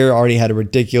last year. Already had a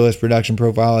ridiculous production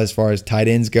profile as far as tight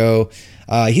ends go.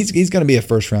 He's going to be a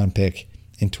first-round pick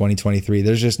in 2023.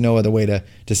 There's just no other way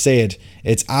to say it.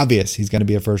 It's obvious he's going to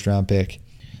be a first-round pick.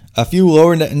 A few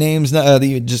lower names that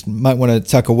you just might want to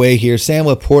tuck away here. Sam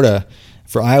Laporta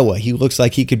for Iowa. He looks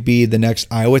like he could be the next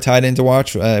Iowa tight end to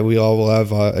watch. We all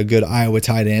love a good Iowa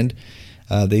tight end.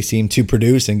 they seem to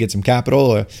produce and get some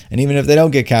capital, and even if they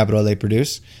don't get capital, they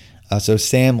produce. So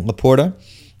Sam Laporta.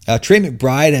 Trey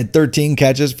McBride had 13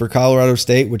 catches for Colorado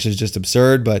State, which is just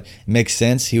absurd, but it makes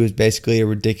sense. He was basically a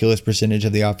ridiculous percentage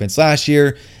of the offense last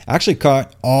year. Actually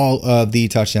caught all of the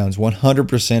touchdowns,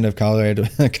 100% of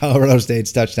Colorado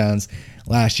State's touchdowns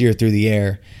last year through the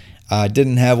air.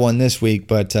 Didn't have one this week,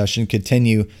 but should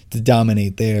continue to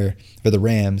dominate there for the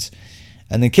Rams.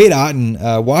 And then Cade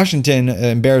Otton, Washington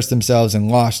embarrassed themselves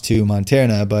and lost to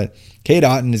Montana, but Cade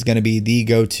Otton is going to be the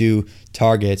go-to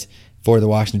target for the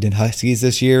Washington Huskies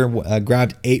this year.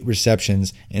 Grabbed 8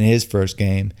 receptions in his first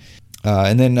game.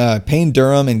 And then Payne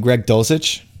Durham and Greg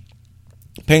Dulcich.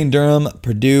 Payne Durham,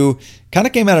 Purdue, kind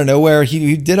of came out of nowhere.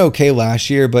 He did okay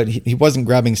last year, but he wasn't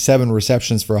grabbing 7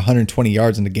 receptions for 120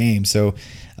 yards in the game. So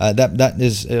that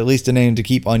is at least a name to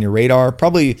keep on your radar.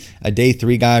 Probably a day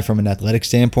 3 guy from an athletic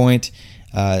standpoint,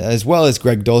 as well as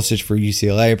Greg Dulcich for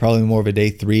UCLA. Probably more of a day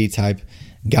 3 type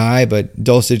guy, but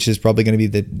Dulcich is probably going to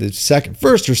be the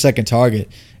first or second target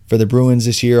for the Bruins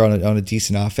this year on a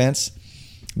decent offense.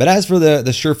 But as for the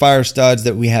surefire studs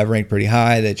that we have ranked pretty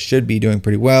high that should be doing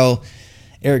pretty well,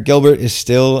 Eric Gilbert is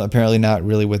still apparently not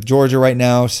really with Georgia right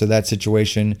now, so that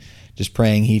situation, just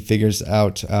praying he figures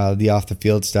out the off the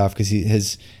field stuff, because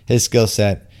his skill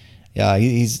set,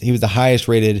 he was the highest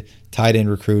rated tight end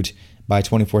recruit by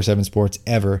 24/7 Sports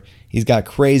ever. He's got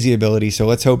crazy ability, so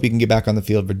let's hope he can get back on the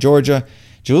field for Georgia.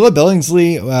 Jaleel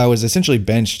Billingsley was essentially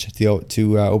benched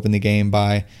to open the game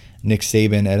by Nick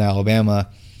Saban at Alabama.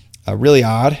 Really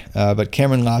odd, but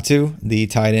Cameron Latu, the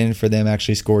tight end for them,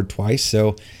 actually scored twice.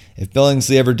 So if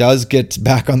Billingsley ever does get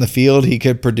back on the field, he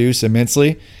could produce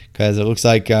immensely, because it looks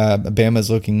like Bama's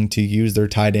looking to use their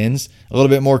tight ends a little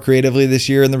bit more creatively this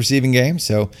year in the receiving game.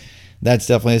 So that's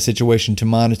definitely a situation to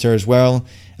monitor as well.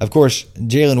 Of course,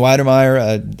 Jalen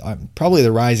Weidermeyer, probably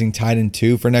the rising tight end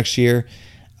 2 for next year.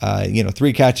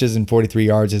 3 catches and 43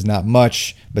 yards is not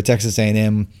much, but Texas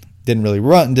A&M didn't really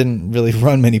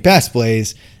run many pass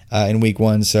plays in week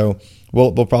 1, so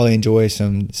we'll probably enjoy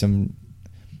some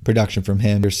production from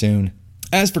him here soon.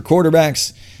 As for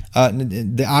quarterbacks,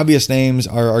 the obvious names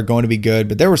are going to be good,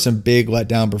 but there were some big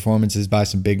letdown performances by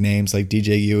some big names like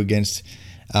DJU against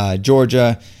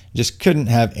Georgia. Just couldn't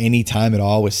have any time at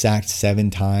all. Was sacked 7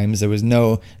 times. There was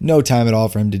no time at all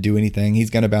for him to do anything. He's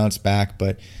going to bounce back,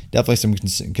 but definitely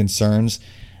some concerns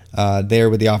there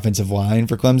with the offensive line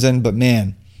for Clemson. But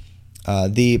man,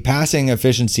 the passing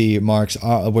efficiency marks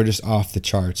were just off the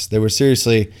charts. There were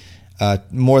seriously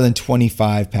more than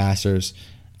 25 passers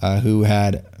who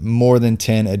had more than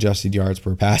 10 adjusted yards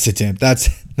per pass attempt.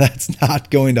 That's not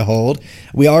going to hold.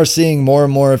 We are seeing more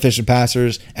and more efficient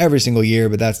passers every single year,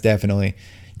 but that's definitely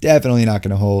not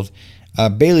going to hold.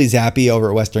 Bailey Zappi over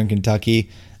at Western Kentucky,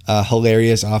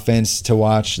 hilarious offense to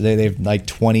watch. They've like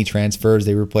 20 transfers.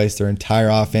 They replaced their entire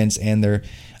offense and their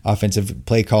offensive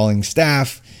play calling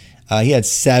staff. He had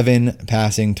 7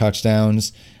 passing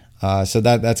touchdowns. So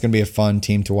that's going to be a fun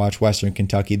team to watch, Western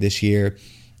Kentucky this year.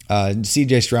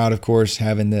 CJ Stroud, of course,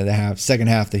 having the second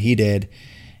half that he did,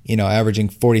 averaging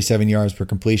 47 yards per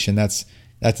completion. That's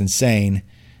insane.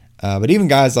 But even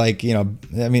guys like,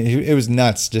 it was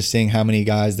nuts just seeing how many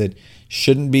guys that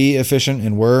shouldn't be efficient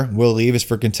and were. Will Levis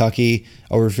for Kentucky,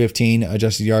 over 15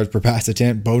 adjusted yards per pass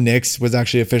attempt. Bo Nix was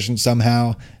actually efficient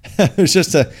somehow. It was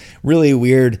just a really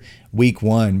weird week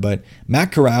 1. But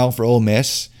Matt Corral for Ole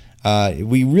Miss,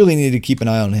 we really need to keep an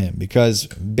eye on him, because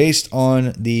based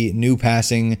on the new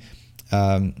passing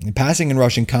and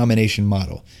rushing combination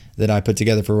model that I put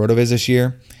together for RotoViz this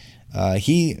year,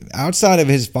 he, outside of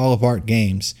his fall apart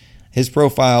games, his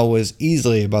profile was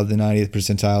easily above the 90th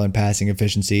percentile in passing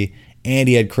efficiency, and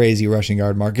he had crazy rushing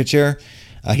yard market share.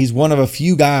 He's one of a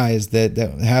few guys that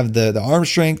have the arm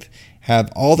strength,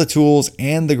 have all the tools,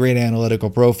 and the great analytical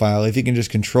profile. If he can just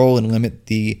control and limit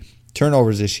the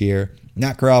turnovers this year,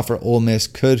 Matt Corral for Ole Miss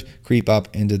could creep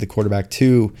up into the quarterback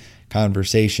 2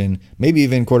 conversation, maybe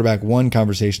even quarterback 1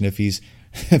 conversation if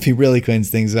he really cleans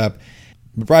things up.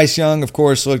 But Bryce Young, of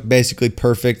course, looked basically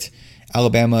perfect.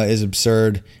 Alabama is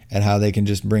absurd at how they can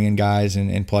just bring in guys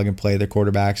and plug and play their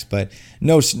quarterbacks, but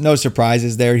no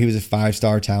surprises there. He was a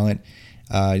 5-star talent.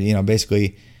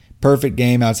 Basically perfect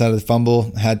game outside of the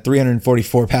fumble. Had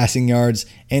 344 passing yards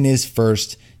in his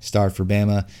first start for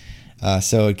Bama.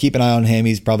 So keep an eye on him.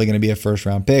 He's probably going to be a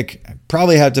first-round pick.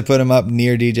 Probably have to put him up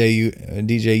near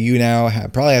DJU now.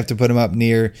 Probably have to put him up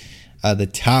near the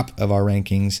top of our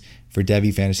rankings for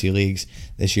Devy Fantasy Leagues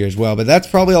this year as well. But that's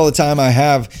probably all the time I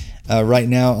have right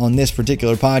now on this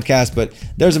particular podcast. But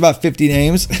there's about 50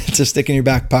 names to stick in your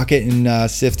back pocket and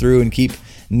sift through and keep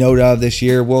note of this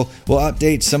year. We'll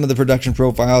update some of the production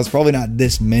profiles. Probably not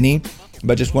this many.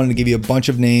 but just wanted to give you a bunch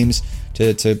of names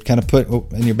to kind of put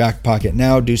in your back pocket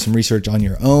now, do some research on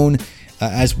your own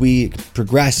as we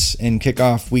progress and kick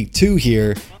off week 2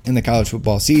 here in the college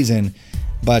football season.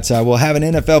 But we'll have an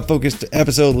NFL-focused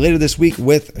episode later this week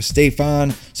with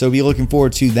Stefan, so be looking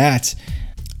forward to that.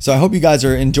 So I hope you guys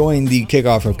are enjoying the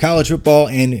kickoff of college football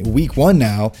and week 1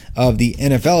 now of the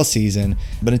NFL season.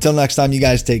 But until next time, you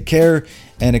guys take care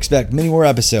and expect many more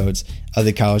episodes of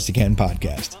the College to Canton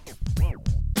podcast.